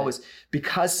 There's always,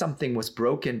 because something was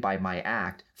broken by my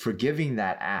act, forgiving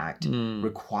that act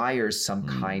requires some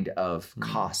kind of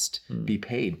cost be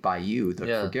paid by you, the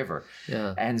forgiver.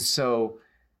 And so...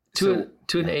 To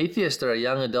an atheist or a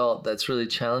young adult that's really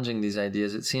challenging these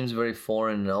ideas, it seems very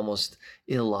foreign and almost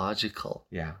illogical.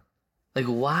 Yeah. Like,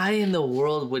 why in the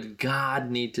world would God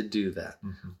need to do that?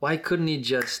 Why couldn't he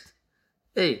just,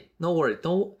 hey, no worry,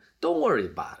 don't worry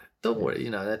about it. Don't worry,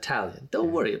 Italian,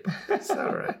 don't worry about it. It's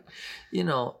all right.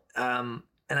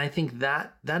 And I think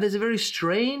that is a very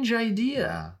strange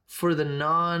idea for the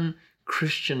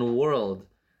non-Christian world.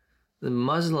 The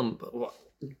Muslim,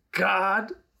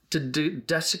 God to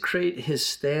desecrate his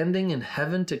standing in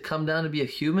heaven, to come down to be a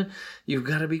human, you've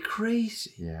got to be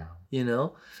crazy. Yeah.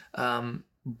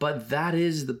 But that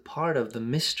is the part of the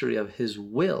mystery of his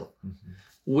will,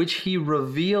 which he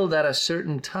revealed at a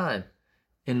certain time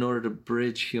in order to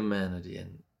bridge humanity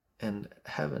and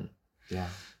heaven. Yeah.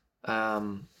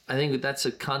 I think that's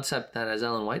a concept that, as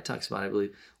Ellen White talks about, I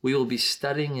believe, we will be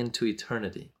studying into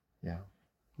eternity. Yeah.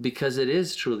 Because it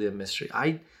is truly a mystery.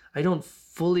 I don't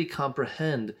fully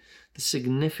comprehend the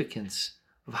significance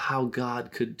of how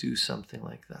God could do something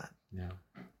like that. Yeah.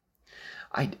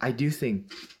 I do think,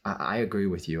 I agree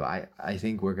with you. I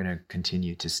think we're going to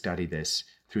continue to study this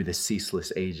through the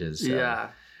ceaseless ages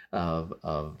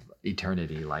of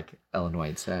eternity, like Ellen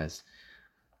White says.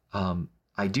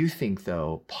 I do think,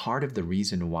 though, part of the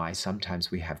reason why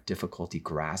sometimes we have difficulty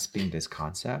grasping this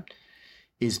concept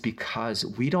is because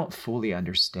we don't fully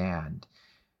understand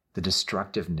the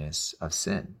destructiveness of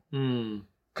sin.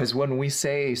 Because when we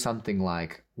say something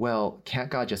like, well, can't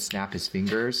God just snap his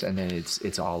fingers and then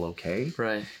it's all okay?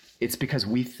 Right. It's because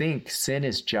we think sin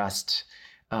is just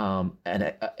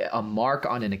a mark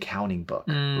on an accounting book,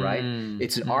 right?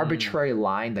 It's an arbitrary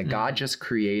line that God just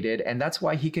created. And that's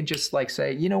why he can just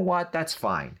say, you know what, that's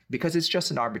fine. Because it's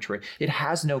just an arbitrary, it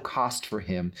has no cost for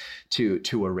him to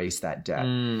erase that debt.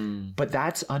 But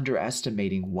that's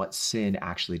underestimating what sin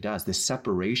actually does. This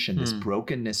separation, this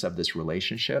brokenness of this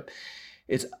relationship,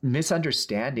 it's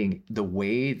misunderstanding the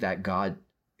way that God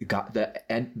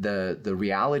the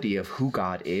reality of who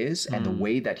God is and the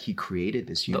way that he created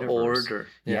this universe. The order.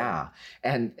 Yeah.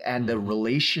 And the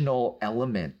relational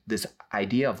element, this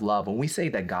idea of love. When we say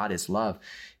that God is love,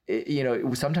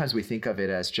 sometimes we think of it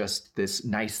as just this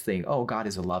nice thing. Oh, God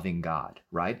is a loving God,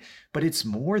 right? But it's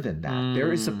more than that.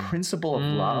 There is a principle of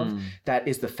love that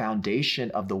is the foundation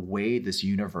of the way this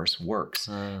universe works.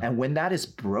 And when that is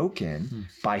broken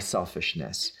by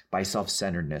selfishness, by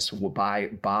self-centeredness,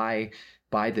 by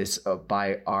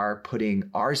our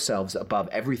putting ourselves above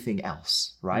everything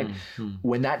else, right?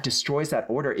 When that destroys that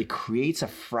order, it creates a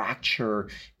fracture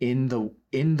in the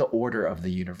order of the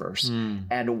universe.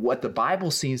 And what the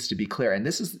Bible seems to be clear, and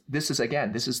this is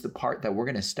the part that we're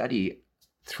going to study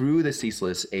through the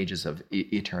ceaseless ages of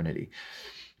eternity.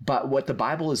 But what the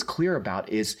Bible is clear about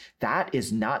is that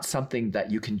is not something that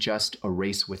you can just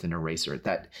erase with an eraser,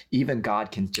 that even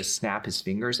God can just snap his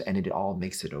fingers and it all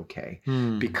makes it okay.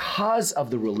 Because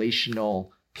of the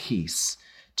relational piece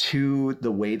to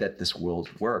the way that this world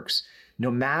works, no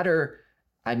matter,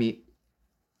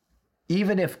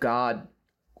 even if God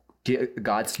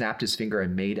snapped his finger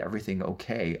and made everything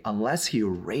okay, unless he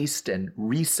erased and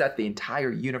reset the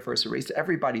entire universe, erased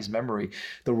everybody's memory,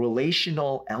 the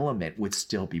relational element would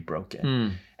still be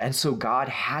broken. And so God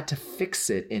had to fix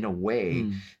it in a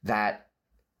way that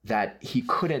he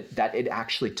couldn't, that it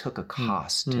actually took a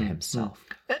cost to himself.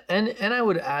 And I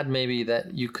would add maybe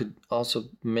that you could also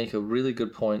make a really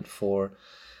good point for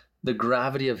the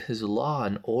gravity of his law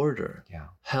and order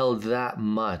held that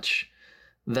much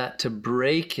that to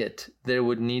break it, there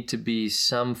would need to be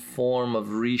some form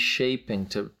of reshaping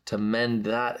to mend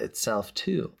that itself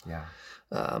too.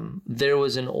 There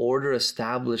was an order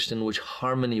established in which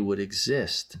harmony would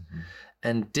exist,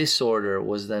 and disorder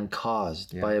was then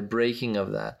caused by a breaking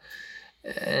of that.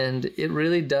 And it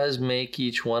really does make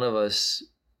each one of us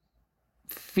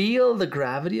feel the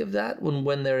gravity of that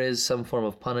when there is some form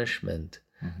of punishment.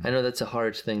 I know that's a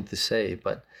hard thing to say,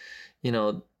 but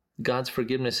God's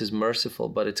forgiveness is merciful,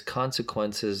 but its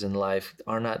consequences in life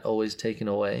are not always taken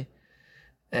away.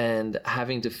 And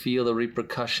having to feel the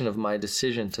repercussion of my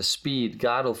decision to speed,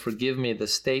 God will forgive me. The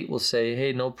state will say,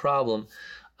 hey, no problem,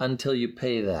 until you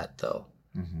pay that though,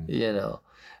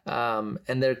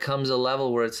 and there comes a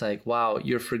level where it's like, wow,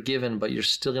 you're forgiven, but you're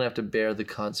still going to have to bear the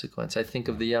consequence. I think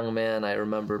of the young man I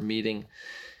remember meeting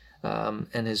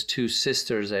and his two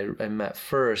sisters I met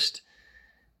first.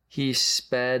 He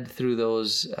sped through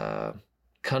those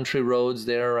country roads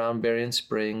there around Berrien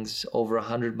Springs, over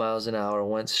 100 miles an hour,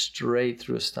 went straight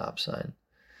through a stop sign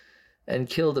and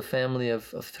killed a family of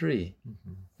 3.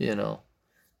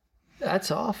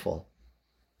 That's awful.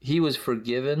 He was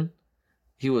forgiven.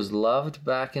 He was loved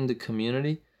back into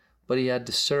community, but he had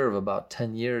to serve about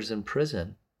 10 years in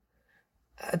prison.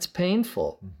 That's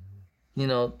painful.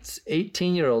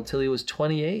 18-year-old till he was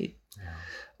 28.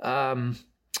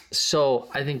 So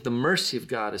I think the mercy of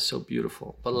God is so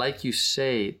beautiful. But like you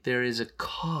say, there is a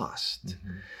cost.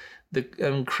 The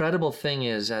incredible thing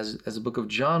is, as the book of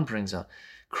John brings out,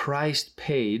 Christ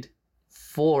paid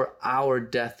for our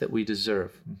death that we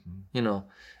deserve.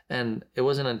 And it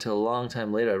wasn't until a long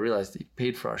time later I realized he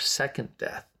paid for our second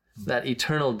death, that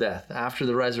eternal death after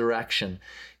the resurrection.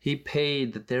 He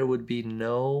paid that there would be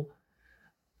no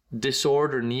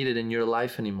disorder needed in your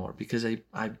life anymore, because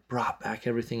I brought back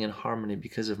everything in harmony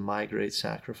because of my great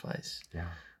sacrifice.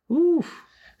 Oof.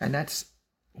 And that's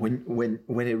when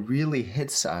it really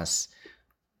hits us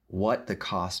what the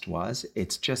cost was.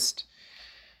 It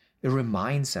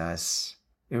reminds us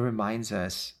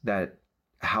that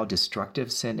how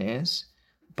destructive sin is,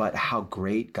 but how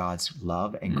great God's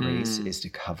love and grace is to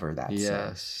cover that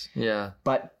sin.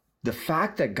 But the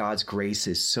fact that God's grace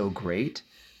is so great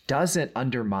doesn't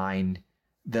undermine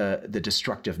the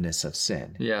destructiveness of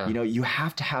sin. You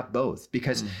have to have both,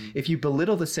 because if you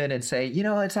belittle the sin and say,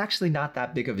 it's actually not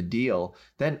that big of a deal,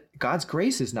 then God's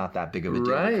grace is not that big of a deal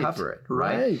to cover it.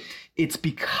 Right? It's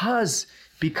because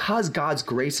God's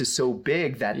grace is so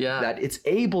big that it's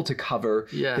able to cover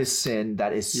this sin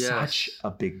that is such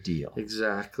a big deal.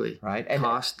 Exactly. Right? And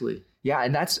costly.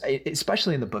 And that's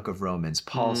especially in the book of Romans.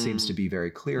 Paul seems to be very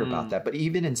clear about that. But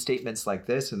even in statements like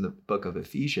this in the book of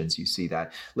Ephesians, you see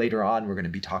that. Later on, we're going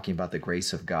to be talking about the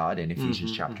grace of God in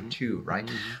Ephesians chapter 2, right?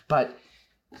 But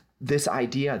this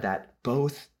idea that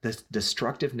both the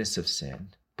destructiveness of sin,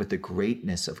 but the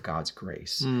greatness of God's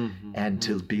grace, and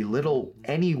to belittle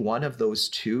any one of those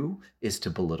two is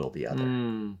to belittle the other.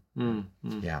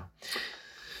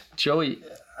 Joey,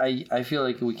 I feel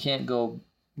like we can't go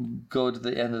to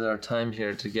the end of our time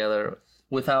here together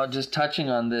without just touching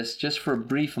on this just for a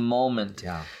brief moment.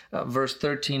 Verse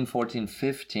 13, 14,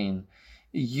 15.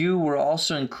 You were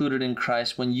also included in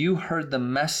Christ when you heard the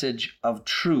message of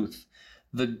truth,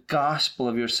 the gospel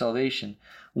of your salvation.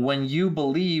 When you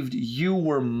believed, you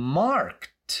were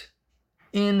marked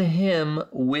in him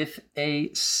with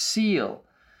a seal,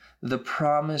 the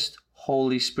promised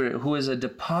Holy Spirit, who is a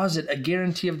deposit, a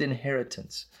guarantee of the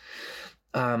inheritance.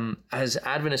 As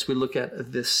Adventists, we look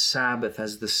at this Sabbath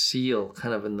as the seal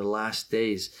kind of in the last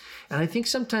days. And I think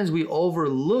sometimes we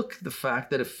overlook the fact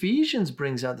that Ephesians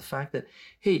brings out the fact that,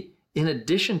 hey, in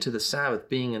addition to the Sabbath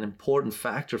being an important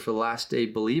factor for last day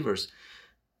believers,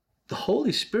 the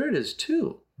Holy Spirit is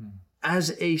too,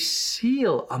 as a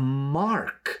seal, a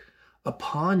mark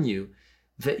upon you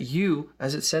that you,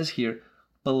 as it says here,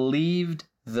 believed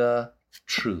the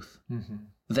truth.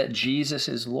 that Jesus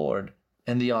is Lord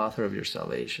and the author of your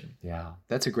salvation. Yeah,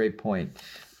 that's a great point.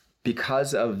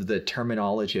 Because of the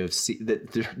terminology of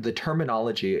the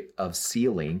terminology of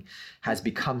sealing has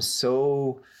become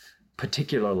so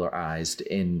particularized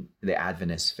in the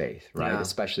Adventist faith, right? Yeah.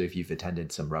 Especially if you've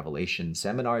attended some Revelation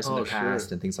seminars in the past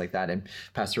sure. and things like that. And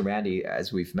Pastor Randy,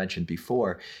 as we've mentioned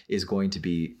before, is going to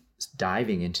be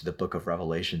diving into the book of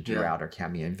Revelation throughout our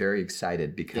cameo. I'm very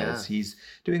excited because he's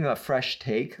doing a fresh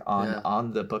take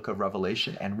on the book of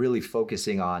Revelation and really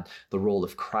focusing on the role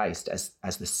of Christ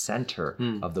as the center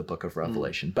of the book of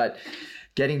Revelation. But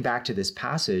getting back to this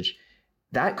passage,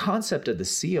 that concept of the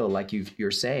seal, like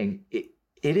you're saying,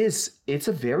 it's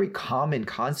a very common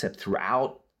concept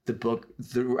throughout the book,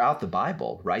 throughout the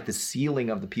Bible, right? The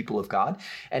sealing of the people of God.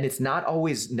 And it's not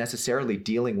always necessarily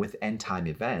dealing with end time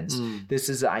events. This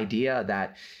is the idea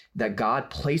that God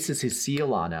places his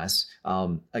seal on us.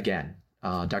 Again,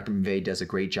 Dr. McVeigh does a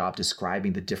great job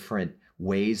describing the different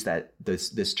ways that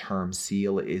this term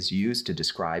seal is used to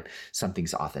describe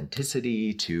something's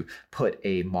authenticity, to put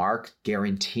a mark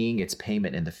guaranteeing its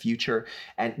payment in the future.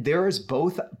 And there is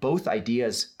both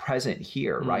ideas present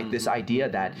here, right? This idea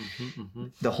that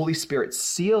the Holy Spirit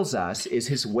seals us is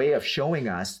his way of showing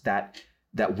us that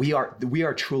we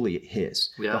are truly his.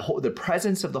 Yeah. The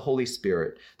presence of the Holy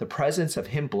Spirit, the presence of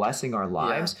him blessing our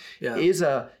lives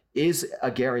is a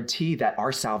guarantee that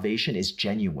our salvation is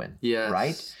genuine,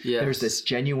 right? Yes. There's this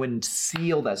genuine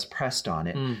seal that's pressed on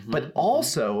it. But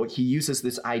also he uses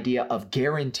this idea of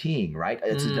guaranteeing, right?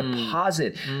 It's a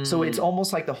deposit. So it's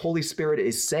almost like the Holy Spirit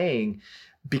is saying,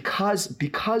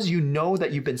 because you know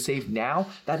that you've been saved now,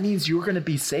 that means you're going to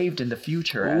be saved in the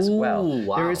future as well.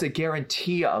 Wow. There is a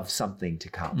guarantee of something to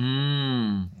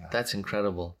come. That's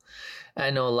incredible. I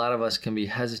know a lot of us can be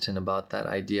hesitant about that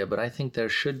idea, but I think there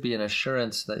should be an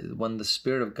assurance that when the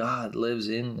Spirit of God lives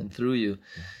in and through you,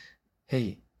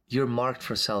 hey, you're marked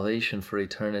for salvation for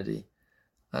eternity.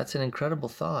 That's an incredible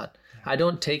thought. I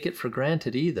don't take it for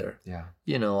granted either.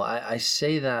 You know, I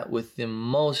say that with the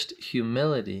most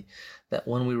humility, that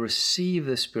when we receive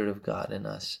the Spirit of God in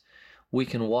us, we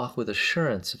can walk with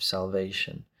assurance of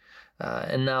salvation.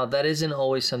 And now that isn't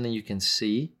always something you can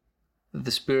see. The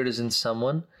Spirit is in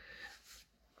someone.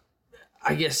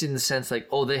 I guess in the sense like,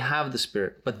 oh, they have the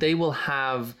Spirit, but they will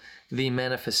have the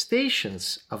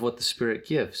manifestations of what the Spirit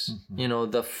gives, you know,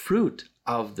 the fruit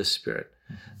of the Spirit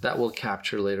that will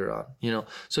capture later on, you know.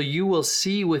 So you will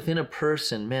see within a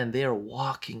person, man, they are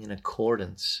walking in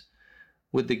accordance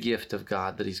with the gift of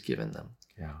God that he's given them.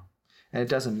 Yeah. And it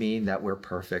doesn't mean that we're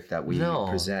perfect, that we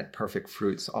present perfect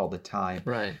fruits all the time,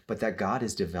 right? But that God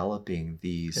is developing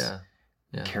these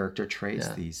character traits,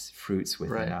 these fruits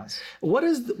within us. What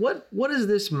does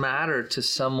this matter to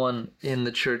someone in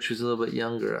the church who's a little bit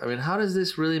younger? I mean, how does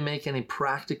this really make any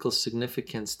practical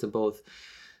significance to both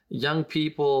young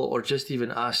people or just even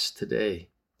us today?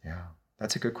 Yeah,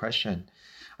 that's a good question.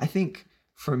 I think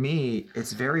for me,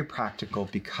 it's very practical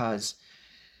because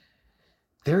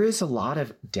there is a lot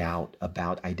of doubt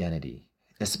about identity,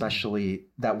 especially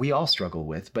that we all struggle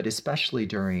with, but especially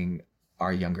during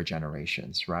our younger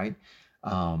generations, right?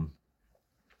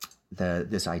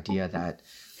 This idea that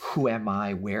who am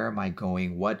I? Where am I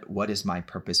going? What is my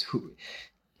purpose?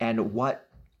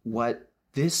 What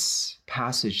this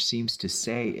passage seems to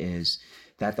say is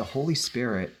that the Holy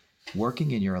Spirit working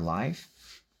in your life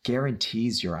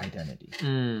guarantees your identity.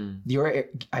 Your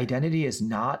identity is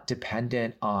not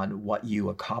dependent on what you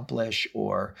accomplish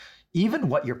or even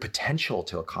what your potential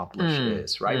to accomplish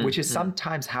is, right? Which is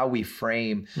sometimes how we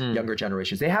frame younger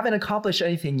generations. They haven't accomplished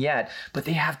anything yet, but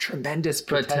they have tremendous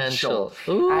potential.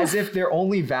 As if their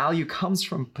only value comes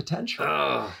from potential.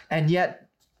 And yet,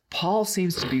 Paul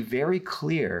seems to be very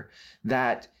clear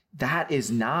that that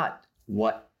is not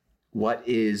what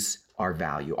is our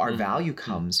value. Our value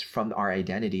comes from our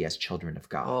identity as children of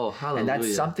God. Oh, hallelujah. And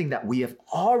that's something that we have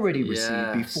already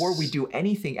received before we do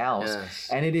anything else.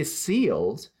 And it is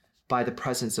sealed by the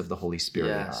presence of the Holy Spirit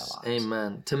in our lives.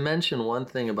 Amen. To mention one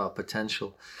thing about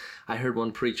potential, I heard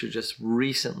one preacher just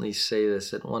recently say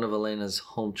this at one of Elena's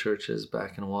home churches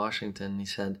back in Washington. He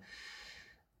said,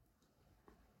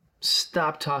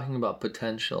 stop talking about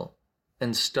potential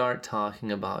and start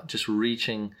talking about just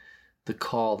reaching the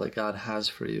call that God has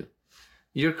for you.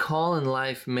 Your call in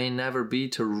life may never be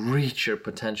to reach your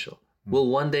potential. Will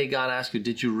one day God ask you,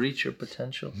 did you reach your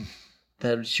potential?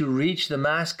 Did you reach the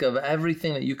mask of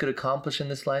everything that you could accomplish in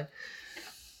this life?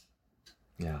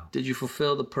 Yeah. Did you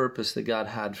fulfill the purpose that God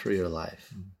had for your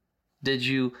life? Did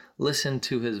you listen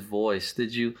to his voice?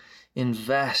 Did you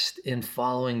invest in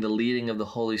following the leading of the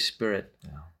Holy Spirit?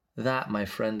 That, my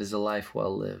friend, is a life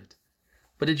well lived.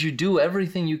 But did you do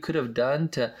everything you could have done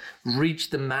to reach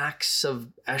the max of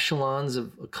echelons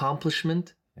of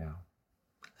accomplishment? Yeah.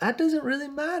 That doesn't really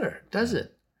matter, does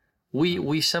it?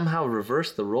 We somehow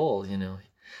reverse the role, you know.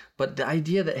 But the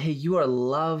idea that, hey, you are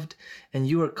loved and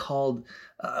you are called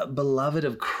beloved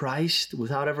of Christ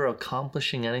without ever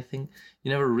accomplishing anything,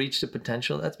 you never reached the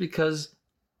potential, that's because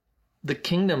the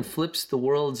kingdom flips the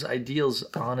world's ideals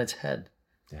on its head.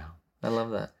 Yeah. I love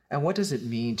that. And what does it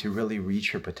mean to really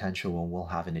reach your potential when we'll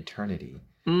have an eternity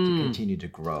to continue to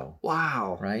grow?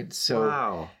 Wow. Right?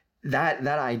 So that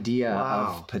idea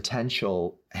of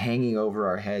potential hanging over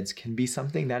our heads can be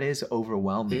something that is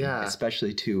overwhelming,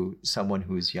 especially to someone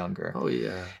who's younger. Oh,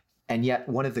 yeah. And yet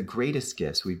one of the greatest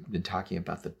gifts, we've been talking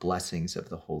about the blessings of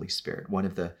the Holy Spirit. One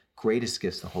of the greatest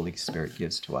gifts the Holy Spirit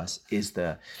gives to us is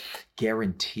the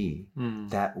guarantee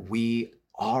that we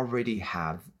already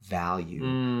have value.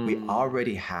 We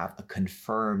already have a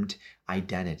confirmed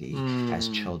identity as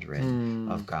children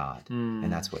of God.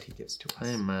 And that's what he gives to us.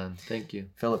 Amen. Thank you.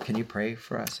 Philip, can you pray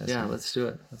for us? Let's do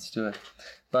it. Let's do it.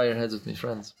 Bow your heads with me,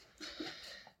 friends.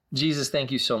 Jesus,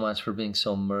 thank you so much for being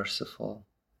so merciful,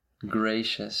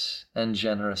 gracious, and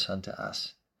generous unto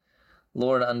us.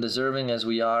 Lord, undeserving as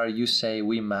we are, you say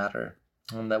we matter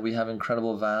and that we have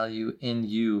incredible value in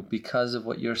you because of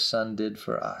what your Son did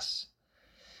for us.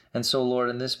 And so, Lord,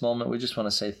 in this moment, we just want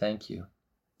to say thank you.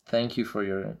 Thank you for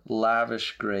your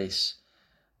lavish grace,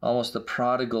 almost a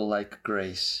prodigal-like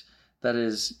grace that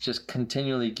is just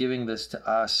continually giving this to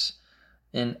us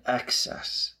in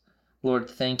excess. Lord,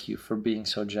 thank you for being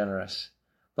so generous.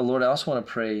 But Lord, I also want to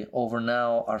pray over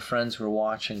now our friends who are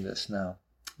watching this now.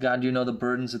 God, you know the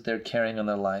burdens that they're carrying on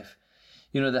their life.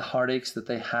 You know the heartaches that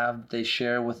they have, they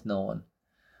share with no one.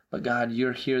 But God,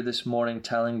 you're here this morning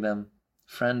telling them,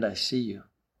 friend, I see you.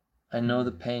 I know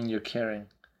the pain you're carrying.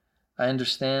 I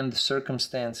understand the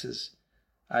circumstances.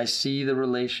 I see the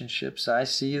relationships. I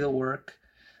see the work.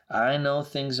 I know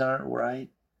things aren't right,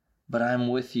 but I'm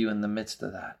with you in the midst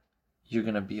of that. You're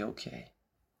going to be okay.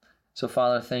 So,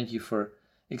 Father, thank you for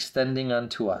extending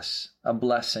unto us a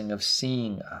blessing of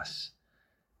seeing us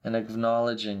and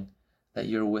acknowledging that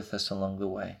you're with us along the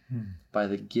way by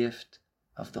the gift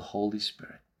of the Holy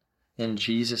Spirit. In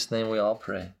Jesus' name we all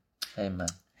pray. Amen.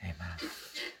 Amen.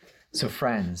 So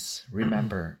friends,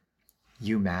 remember,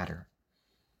 you matter.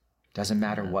 Doesn't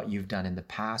matter what you've done in the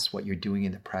past, what you're doing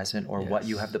in the present, or what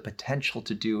you have the potential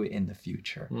to do in the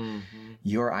future.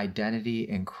 Your identity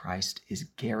in Christ is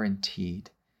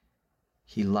guaranteed.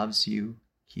 He loves you.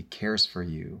 He cares for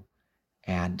you.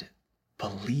 And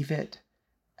believe it,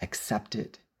 accept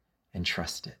it, and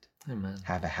trust it. Amen.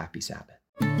 Have a happy Sabbath.